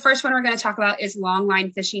 But the first one we're going to talk about is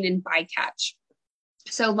longline fishing and bycatch.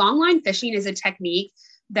 So longline fishing is a technique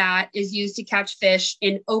that is used to catch fish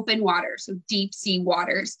in open water, so deep sea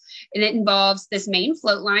waters. And it involves this main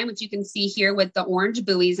float line, which you can see here with the orange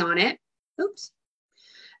buoys on it. Oops.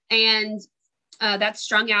 And that's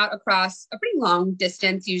strung out across a pretty long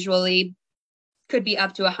distance, usually could be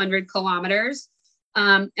up to 100 kilometers.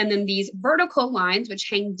 And then these vertical lines, which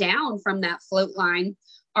hang down from that float line,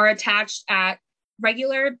 are attached at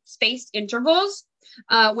regular spaced intervals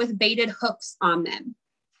with baited hooks on them.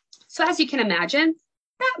 So as you can imagine,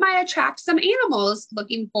 that might attract some animals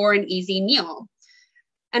looking for an easy meal.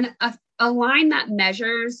 And a line that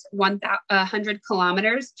measures 100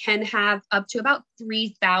 kilometers can have up to about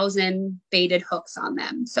 3,000 baited hooks on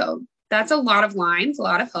them. So that's a lot of lines, a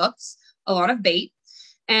lot of hooks, a lot of bait.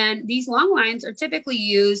 And these long lines are typically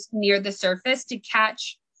used near the surface to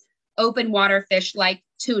catch open water fish like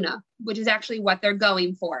tuna, which is actually what they're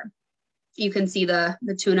going for. You can see the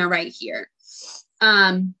tuna right here.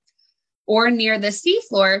 Or near the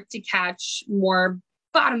seafloor to catch more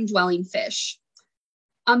bottom-dwelling fish.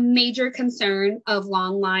 A major concern of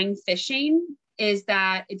longline fishing is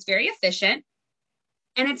that it's very efficient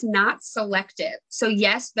and it's not selective. So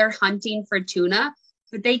yes, they're hunting for tuna,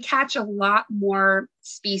 but they catch a lot more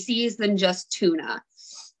species than just tuna.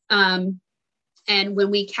 And when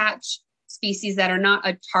we catch species that are not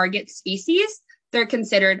a target species, they're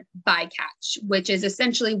considered bycatch, which is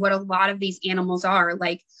essentially what a lot of these animals are,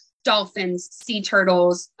 like dolphins, sea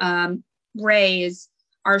turtles, rays,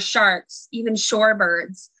 our sharks, even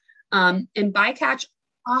shorebirds. And bycatch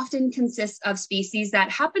often consists of species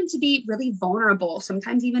that happen to be really vulnerable,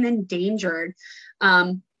 sometimes even endangered,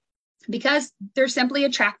 because they're simply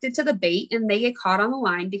attracted to the bait and they get caught on the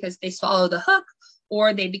line because they swallow the hook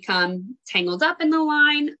or they become tangled up in the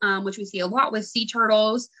line, which we see a lot with sea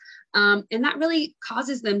turtles. And that really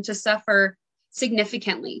causes them to suffer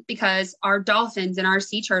significantly because our dolphins and our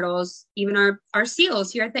sea turtles, even our seals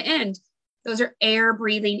here at the end, those are air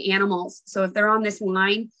breathing animals. So if they're on this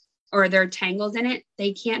line or they're tangled in it,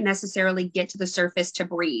 they can't necessarily get to the surface to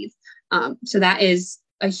breathe. So that is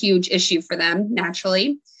a huge issue for them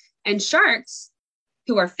naturally. And sharks,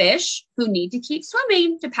 who are fish who need to keep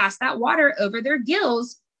swimming to pass that water over their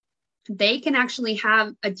gills, they can actually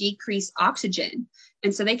have a decreased oxygen.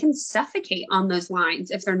 And so they can suffocate on those lines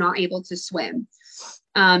if they're not able to swim.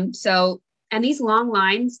 And these long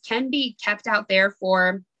lines can be kept out there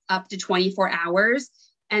for up to 24 hours.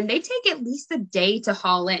 And they take at least a day to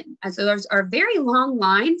haul in. And so those are very long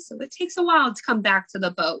lines. So it takes a while to come back to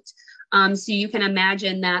the boat. So you can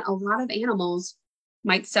imagine that a lot of animals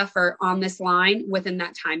might suffer on this line within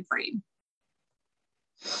that time frame.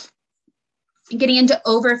 Getting into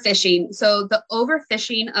overfishing. So the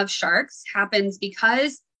overfishing of sharks happens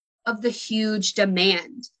because of the huge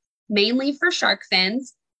demand, mainly for shark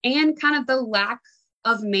fins and kind of the lack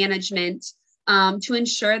of management to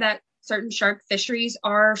ensure that certain shark fisheries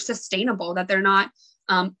are sustainable, that they're not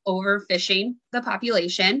overfishing the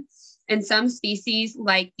population. And some species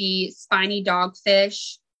like the spiny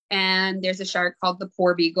dogfish, and there's a shark called the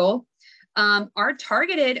porbeagle, are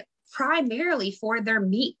targeted primarily for their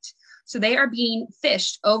meat. So they are being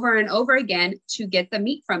fished over and over again to get the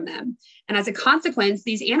meat from them. And as a consequence,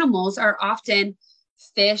 these animals are often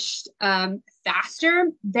fished faster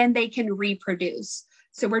than they can reproduce.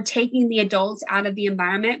 So we're taking the adults out of the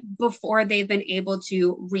environment before they've been able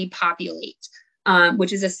to repopulate,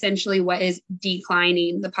 which is essentially what is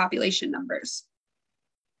declining the population numbers.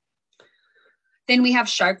 Then we have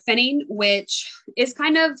shark finning, which is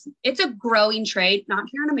it's a growing trade, not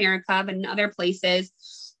here in America, but in other places.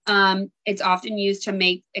 It's often used to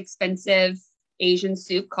make expensive Asian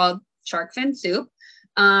soup called shark fin soup.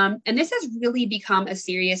 And this has really become a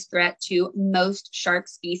serious threat to most shark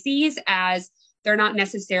species, as they're not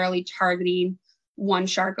necessarily targeting one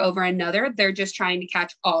shark over another. They're just trying to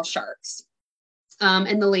catch all sharks.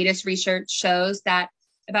 And the latest research shows that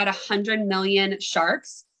about 100 million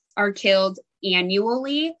sharks are killed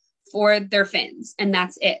annually for their fins, and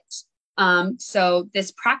that's it. So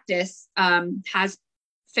this practice has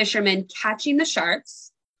fishermen catching the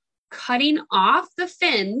sharks, cutting off the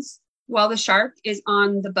fins while the shark is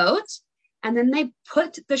on the boat, and then they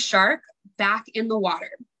put the shark back in the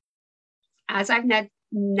water. As I've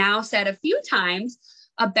now said a few times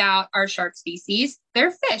about our shark species,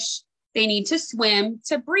 they're fish. They need to swim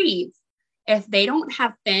to breathe. If they don't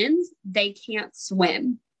have fins, they can't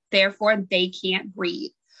swim. Therefore, they can't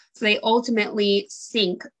breathe. So they ultimately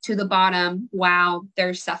sink to the bottom while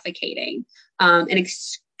they're suffocating. An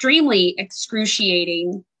extremely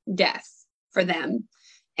excruciating death for them.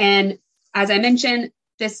 And as I mentioned,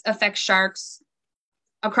 this affects sharks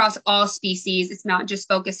across all species. It's not just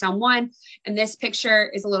focused on one. And this picture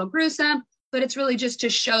is a little gruesome, but it's really just to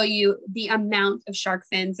show you the amount of shark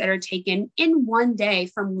fins that are taken in one day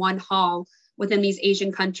from one haul within these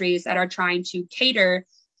Asian countries that are trying to cater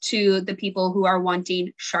to the people who are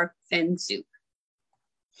wanting shark fin soup.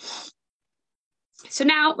 So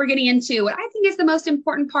now we're getting into what I think is the most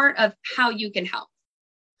important part of how you can help.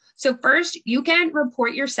 So first, you can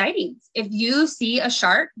report your sightings. If you see a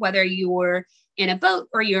shark, whether you're in a boat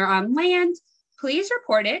or you're on land, please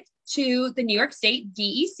report it to the New York State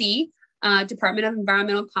DEC, Department of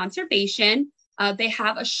Environmental Conservation. They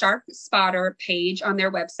have a shark spotter page on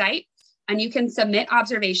their website, and you can submit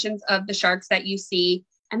observations of the sharks that you see.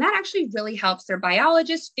 And that actually really helps their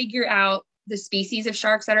biologists figure out the species of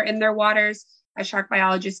sharks that are in their waters. A shark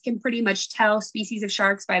biologist can pretty much tell species of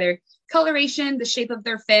sharks by their coloration, the shape of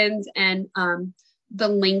their fins, and the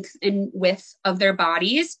length and width of their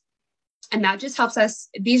bodies. And that just helps us,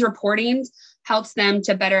 these reportings helps them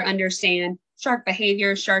to better understand shark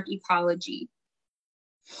behavior, shark ecology.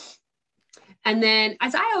 And then,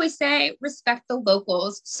 as I always say, respect the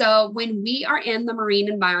locals. So when we are in the marine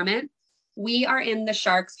environment, we are in the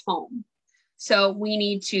shark's home. So we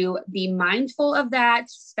need to be mindful of that,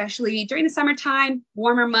 especially during the summertime,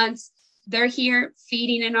 warmer months. They're here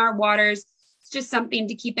feeding in our waters. It's just something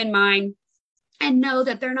to keep in mind, and know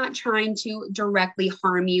that they're not trying to directly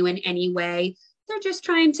harm you in any way. They're just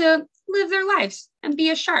trying to live their lives and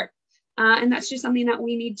be a shark. And that's just something that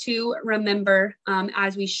we need to remember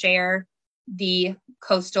as we share the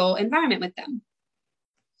coastal environment with them.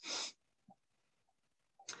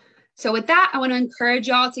 So with that, I want to encourage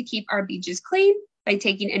y'all to keep our beaches clean by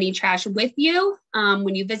taking any trash with you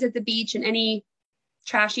when you visit the beach, and any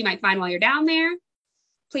trash you might find while you're down there.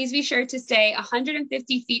 Please be sure to stay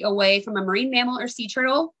 150 feet away from a marine mammal or sea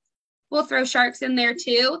turtle. We'll throw sharks in there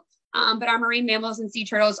too, but our marine mammals and sea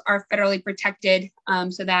turtles are federally protected,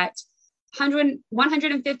 so that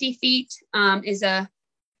 150 feet is a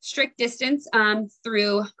strict distance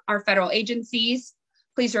through our federal agencies.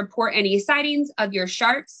 Please report any sightings of your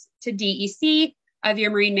sharks to DEC, of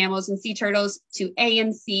your marine mammals and sea turtles to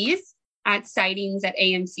AMCs at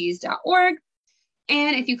sightings@amcs.org.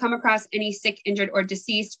 And if you come across any sick, injured, or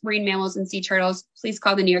deceased marine mammals and sea turtles, please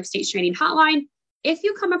call the New York State Stranding Hotline. If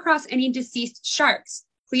you come across any deceased sharks,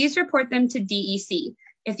 please report them to DEC.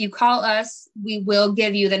 If you call us, we will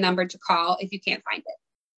give you the number to call if you can't find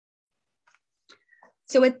it.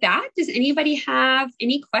 So with that, does anybody have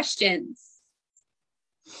any questions?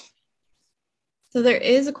 So there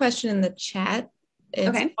is a question in the chat.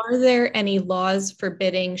 Okay. Are there any laws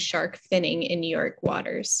forbidding shark finning in New York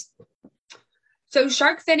waters? So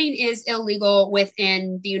shark finning is illegal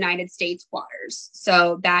within the United States waters.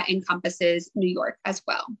 So that encompasses New York as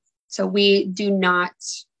well. So we do not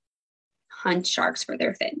hunt sharks for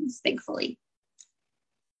their fins, thankfully.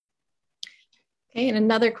 Okay, and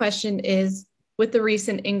another question is, with the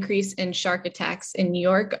recent increase in shark attacks in New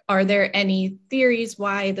York, are there any theories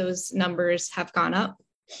why those numbers have gone up?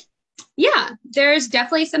 Yeah, there's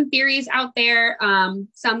definitely some theories out there,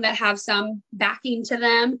 some that have some backing to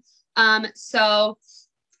them. So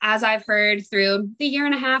as I've heard through the year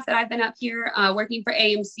and a half that I've been up here working for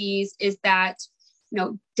AMCs, is that,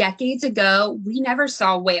 decades ago, we never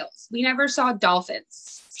saw whales. We never saw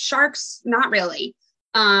dolphins, sharks, not really.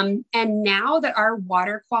 And now that our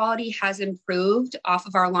water quality has improved off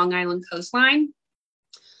of our Long Island coastline,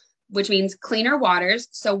 which means cleaner waters,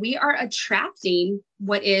 so we are attracting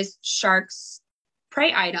what is sharks'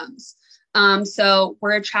 prey items. So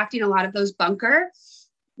we're attracting a lot of those bunker,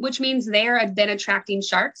 which means they're then attracting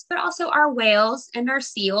sharks, but also our whales and our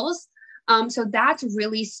seals. So that's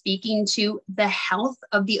really speaking to the health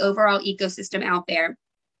of the overall ecosystem out there.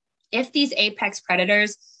 If these apex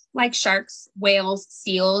predators like sharks, whales,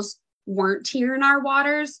 seals weren't here in our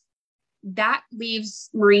waters, that leaves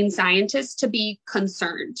marine scientists to be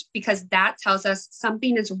concerned, because that tells us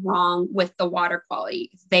something is wrong with the water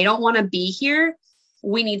quality. If they don't want to be here,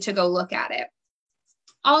 we need to go look at it.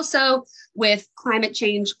 Also, with climate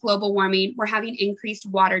change, global warming, we're having increased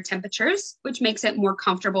water temperatures, which makes it more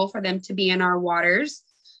comfortable for them to be in our waters.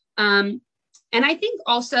 And I think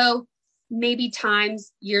also maybe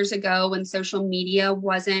times years ago when social media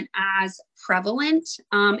wasn't as prevalent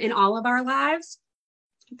in all of our lives,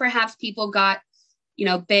 perhaps people got,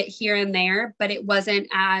 bit here and there, but it wasn't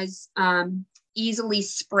as easily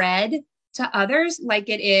spread to others like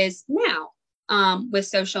it is now with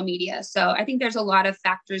social media. So I think there's a lot of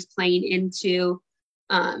factors playing into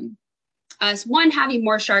us, one, having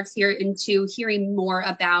more sharks here, and two, hearing more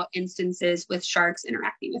about instances with sharks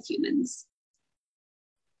interacting with humans.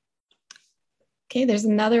 Okay, there's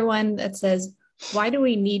another one that says, why do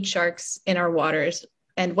we need sharks in our waters,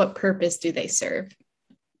 and what purpose do they serve?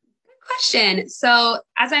 Good question. So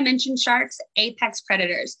as I mentioned, sharks, apex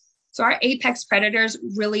predators. So our apex predators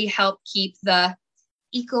really help keep the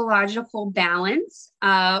ecological balance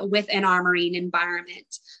within our marine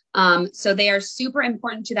environment. So they are super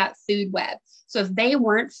important to that food web. So if they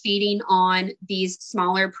weren't feeding on these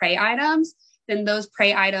smaller prey items, then those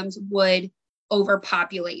prey items would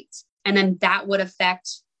overpopulate. And then that would affect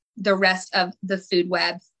the rest of the food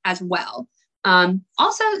web as well.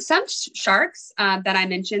 Also, some sharks that I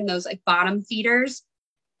mentioned, those like bottom feeders,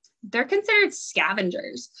 they're considered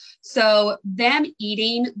scavengers. So them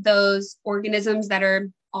eating those organisms that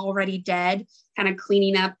are already dead, kind of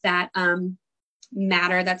cleaning up that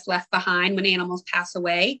matter that's left behind when animals pass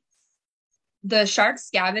away, the sharks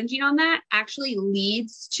scavenging on that actually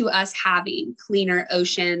leads to us having cleaner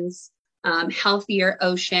oceans, healthier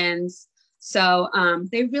oceans. So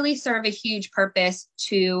they really serve a huge purpose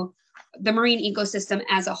to the marine ecosystem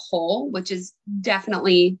as a whole, which is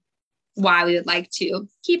definitely why we would like to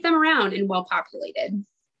keep them around and well populated.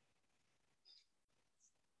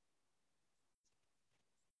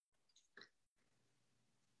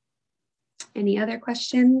 Any other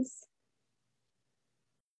questions?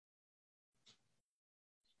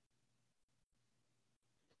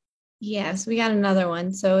 Yes, we got another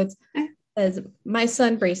one. So it says, my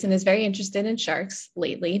son Brayson is very interested in sharks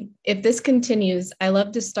lately. If this continues, I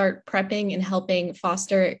love to start prepping and helping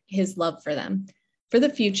foster his love for them. For the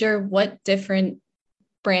future, what different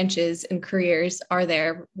branches and careers are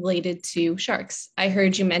there related to sharks? I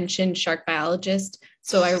heard you mention shark biologist,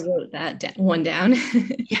 so I wrote that one down.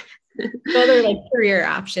 What are like career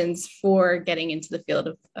options for getting into the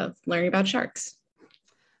field of learning about sharks?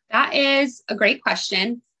 That is a great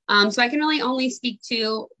question. So I can really only speak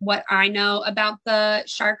to what I know about the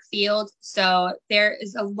shark field. So there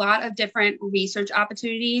is a lot of different research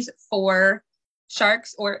opportunities for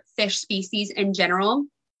sharks or fish species in general.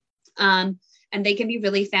 And they can be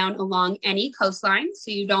really found along any coastline.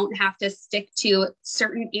 So you don't have to stick to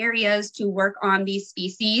certain areas to work on these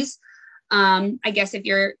species. I guess if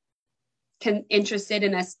you're interested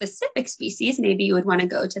in a specific species, maybe you would want to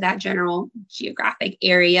go to that general geographic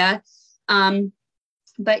area.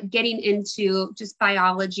 But getting into just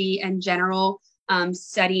biology in general,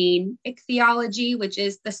 studying ichthyology, which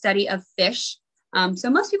is the study of fish. So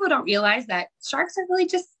most people don't realize that sharks are really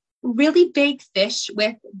just really big fish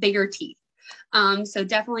with bigger teeth. So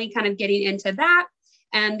definitely kind of getting into that.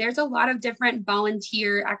 And there's a lot of different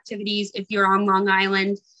volunteer activities if you're on Long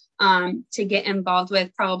Island to get involved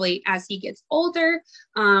with probably as he gets older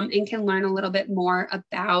and can learn a little bit more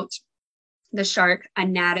about the shark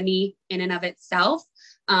anatomy in and of itself.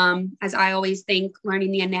 As I always think,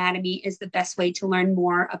 learning the anatomy is the best way to learn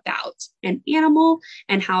more about an animal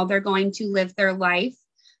and how they're going to live their life.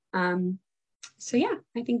 So yeah,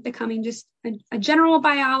 I think becoming just a general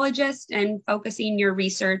biologist and focusing your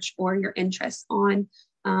research or your interests on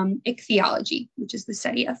ichthyology, which is the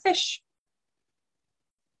study of fish.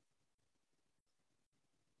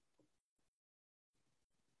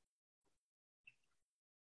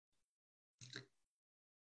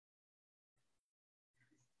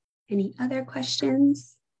 Any other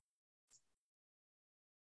questions?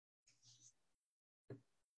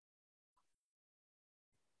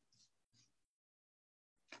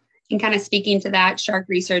 And kind of speaking to that, shark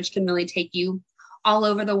research can really take you all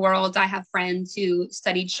over the world. I have friends who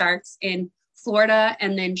studied sharks in Florida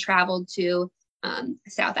and then traveled to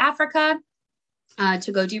South Africa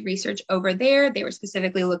to go do research over there. They were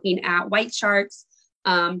specifically looking at white sharks.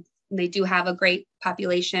 They do have a great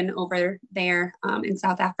population over there in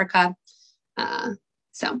South Africa.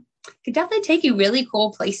 So it could definitely take you really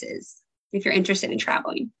cool places if you're interested in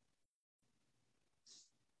traveling.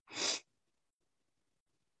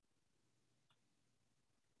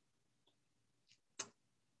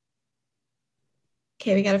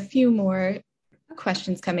 Okay, we got a few more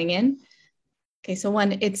questions coming in. Okay, so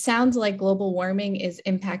one, it sounds like global warming is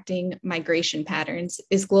impacting migration patterns.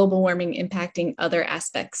 Is global warming impacting other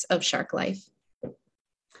aspects of shark life?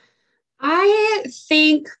 I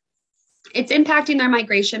think it's impacting their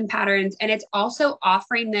migration patterns, and it's also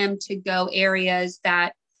offering them to go areas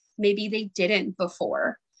that maybe they didn't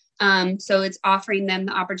before. So it's offering them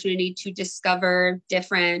the opportunity to discover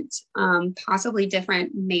different, possibly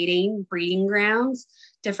different mating, breeding grounds,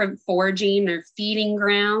 different foraging or feeding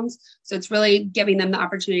grounds. So it's really giving them the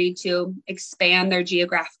opportunity to expand their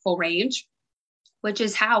geographical range, which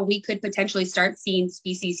is how we could potentially start seeing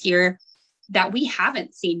species here that we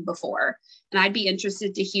haven't seen before. And I'd be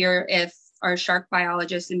interested to hear if our shark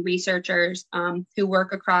biologists and researchers who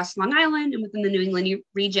work across Long Island and within the New England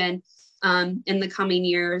region in the coming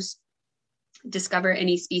years discover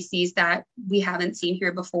any species that we haven't seen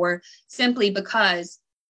here before, simply because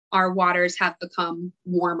our waters have become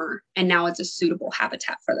warmer and now it's a suitable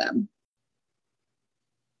habitat for them.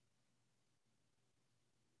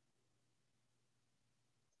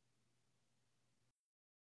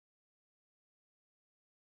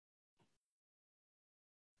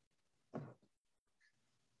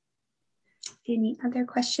 Any other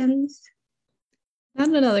questions? Not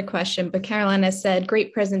another question, but Caroline has said,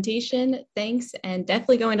 great presentation, thanks, and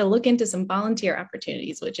definitely going to look into some volunteer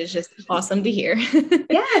opportunities, which is just awesome to hear.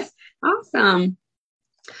 Yes, awesome.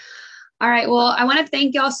 All right, well, I want to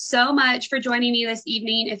thank y'all so much for joining me this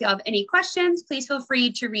evening. If y'all have any questions, please feel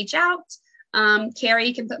free to reach out.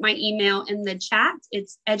 Carrie can put my email in the chat.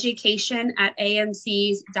 It's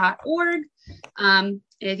education@amcs.org.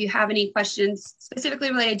 If you have any questions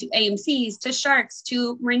specifically related to AMCs, to sharks,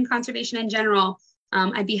 to marine conservation in general,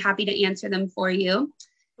 I'd be happy to answer them for you.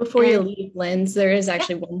 Before you leave, Linz, there is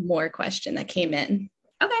actually one more question that came in.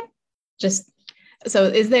 Okay. So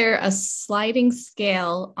is there a sliding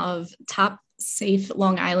scale of top safe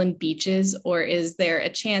Long Island beaches, or is there a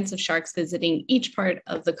chance of sharks visiting each part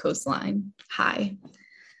of the coastline? Hi.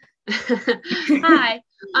 Hi.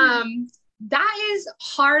 That is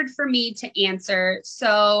hard for me to answer.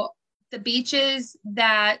 So the beaches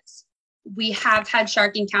that we have had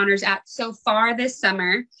shark encounters at so far this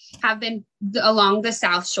summer have been along the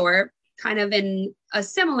South Shore, kind of in a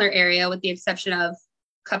similar area with the exception of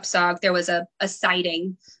Cupsog. There was a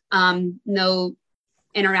sighting, no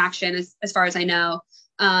interaction as far as I know.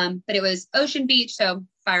 But it was Ocean Beach, so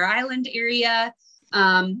Fire Island area,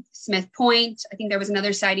 Smith Point. I think there was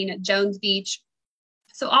another sighting at Jones Beach.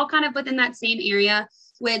 So all kind of within that same area,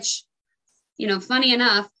 which, you know, funny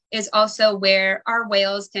enough, is also where our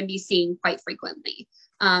whales can be seen quite frequently.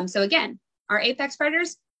 So again, our apex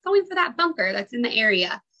predators going for that bunker that's in the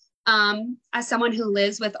area. As someone who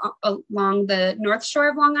lives along the North Shore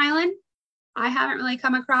of Long Island, I haven't really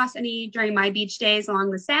come across any during my beach days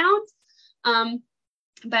along the Sound.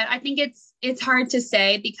 But I think it's hard to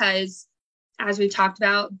say because, as we talked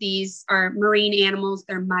about, these are marine animals,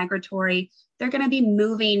 they're migratory. They're going to be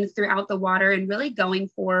moving throughout the water and really going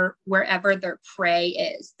for wherever their prey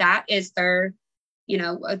is. That is their, you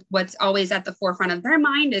know, what's always at the forefront of their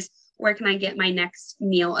mind is, where can I get my next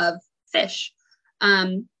meal of fish?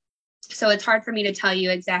 So it's hard for me to tell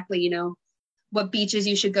you exactly, you know, what beaches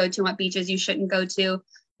you should go to, what beaches you shouldn't go to.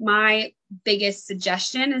 My biggest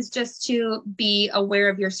suggestion is just to be aware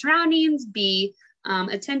of your surroundings, be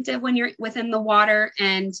attentive when you're within the water,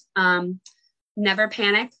 and never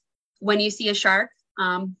panic when you see a shark.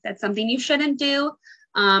 That's something you shouldn't do.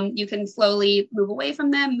 You can slowly move away from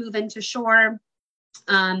them, move into shore.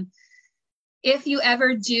 If you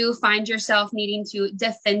ever do find yourself needing to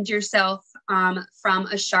defend yourself from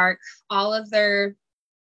a shark, all of their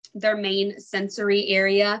main sensory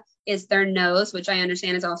area is their nose, which I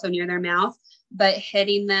understand is also near their mouth, but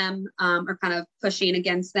hitting them or kind of pushing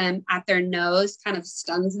against them at their nose kind of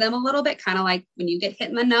stuns them a little bit, kind of like when you get hit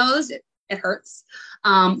in the nose, it hurts.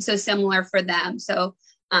 So similar for them. So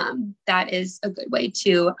that is a good way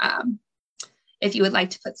to, if you would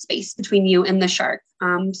like to put space between you and the shark,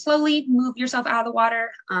 slowly move yourself out of the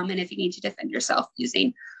water. And if you need to defend yourself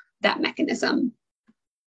using that mechanism.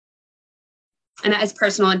 And that is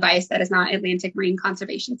personal advice. That is not Atlantic Marine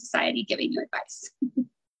Conservation Society giving you advice.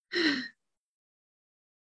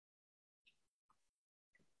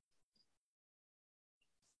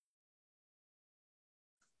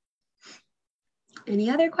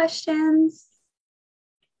 Any other questions?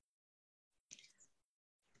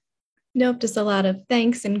 Nope, just a lot of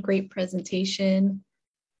thanks and great presentation.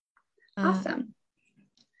 Awesome.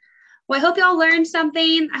 Well, I hope y'all learned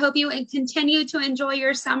something. I hope you continue to enjoy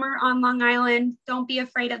your summer on Long Island. Don't be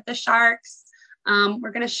afraid of the sharks.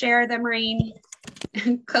 We're going to share the marine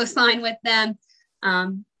coastline with them.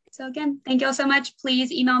 So again, thank you all so much.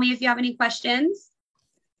 Please email me if you have any questions.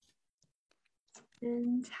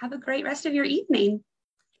 And have a great rest of your evening.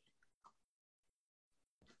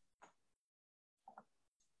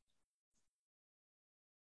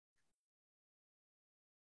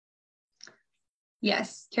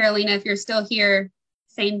 Yes, Carolina, if you're still here,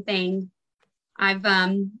 same thing. I've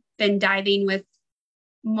been diving with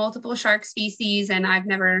multiple shark species and I've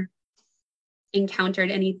never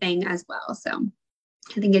encountered anything as well. So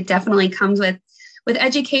I think it definitely comes with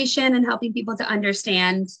education and helping people to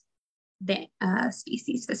understand the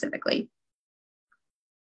species specifically.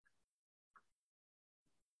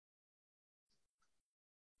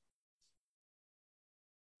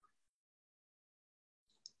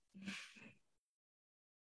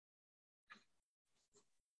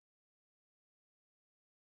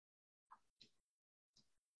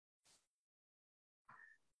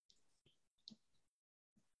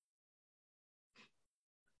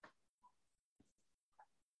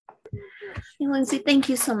 Hey, Lindsay, thank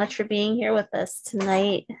you so much for being here with us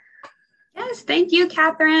tonight. Yes, thank you,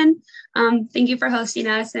 Catherine. Thank you for hosting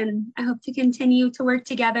us, and I hope to continue to work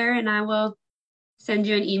together, and I will send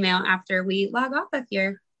you an email after we log off of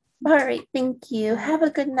here. All right, thank you. Have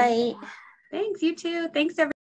a good night. Thanks, you too. Thanks, everyone.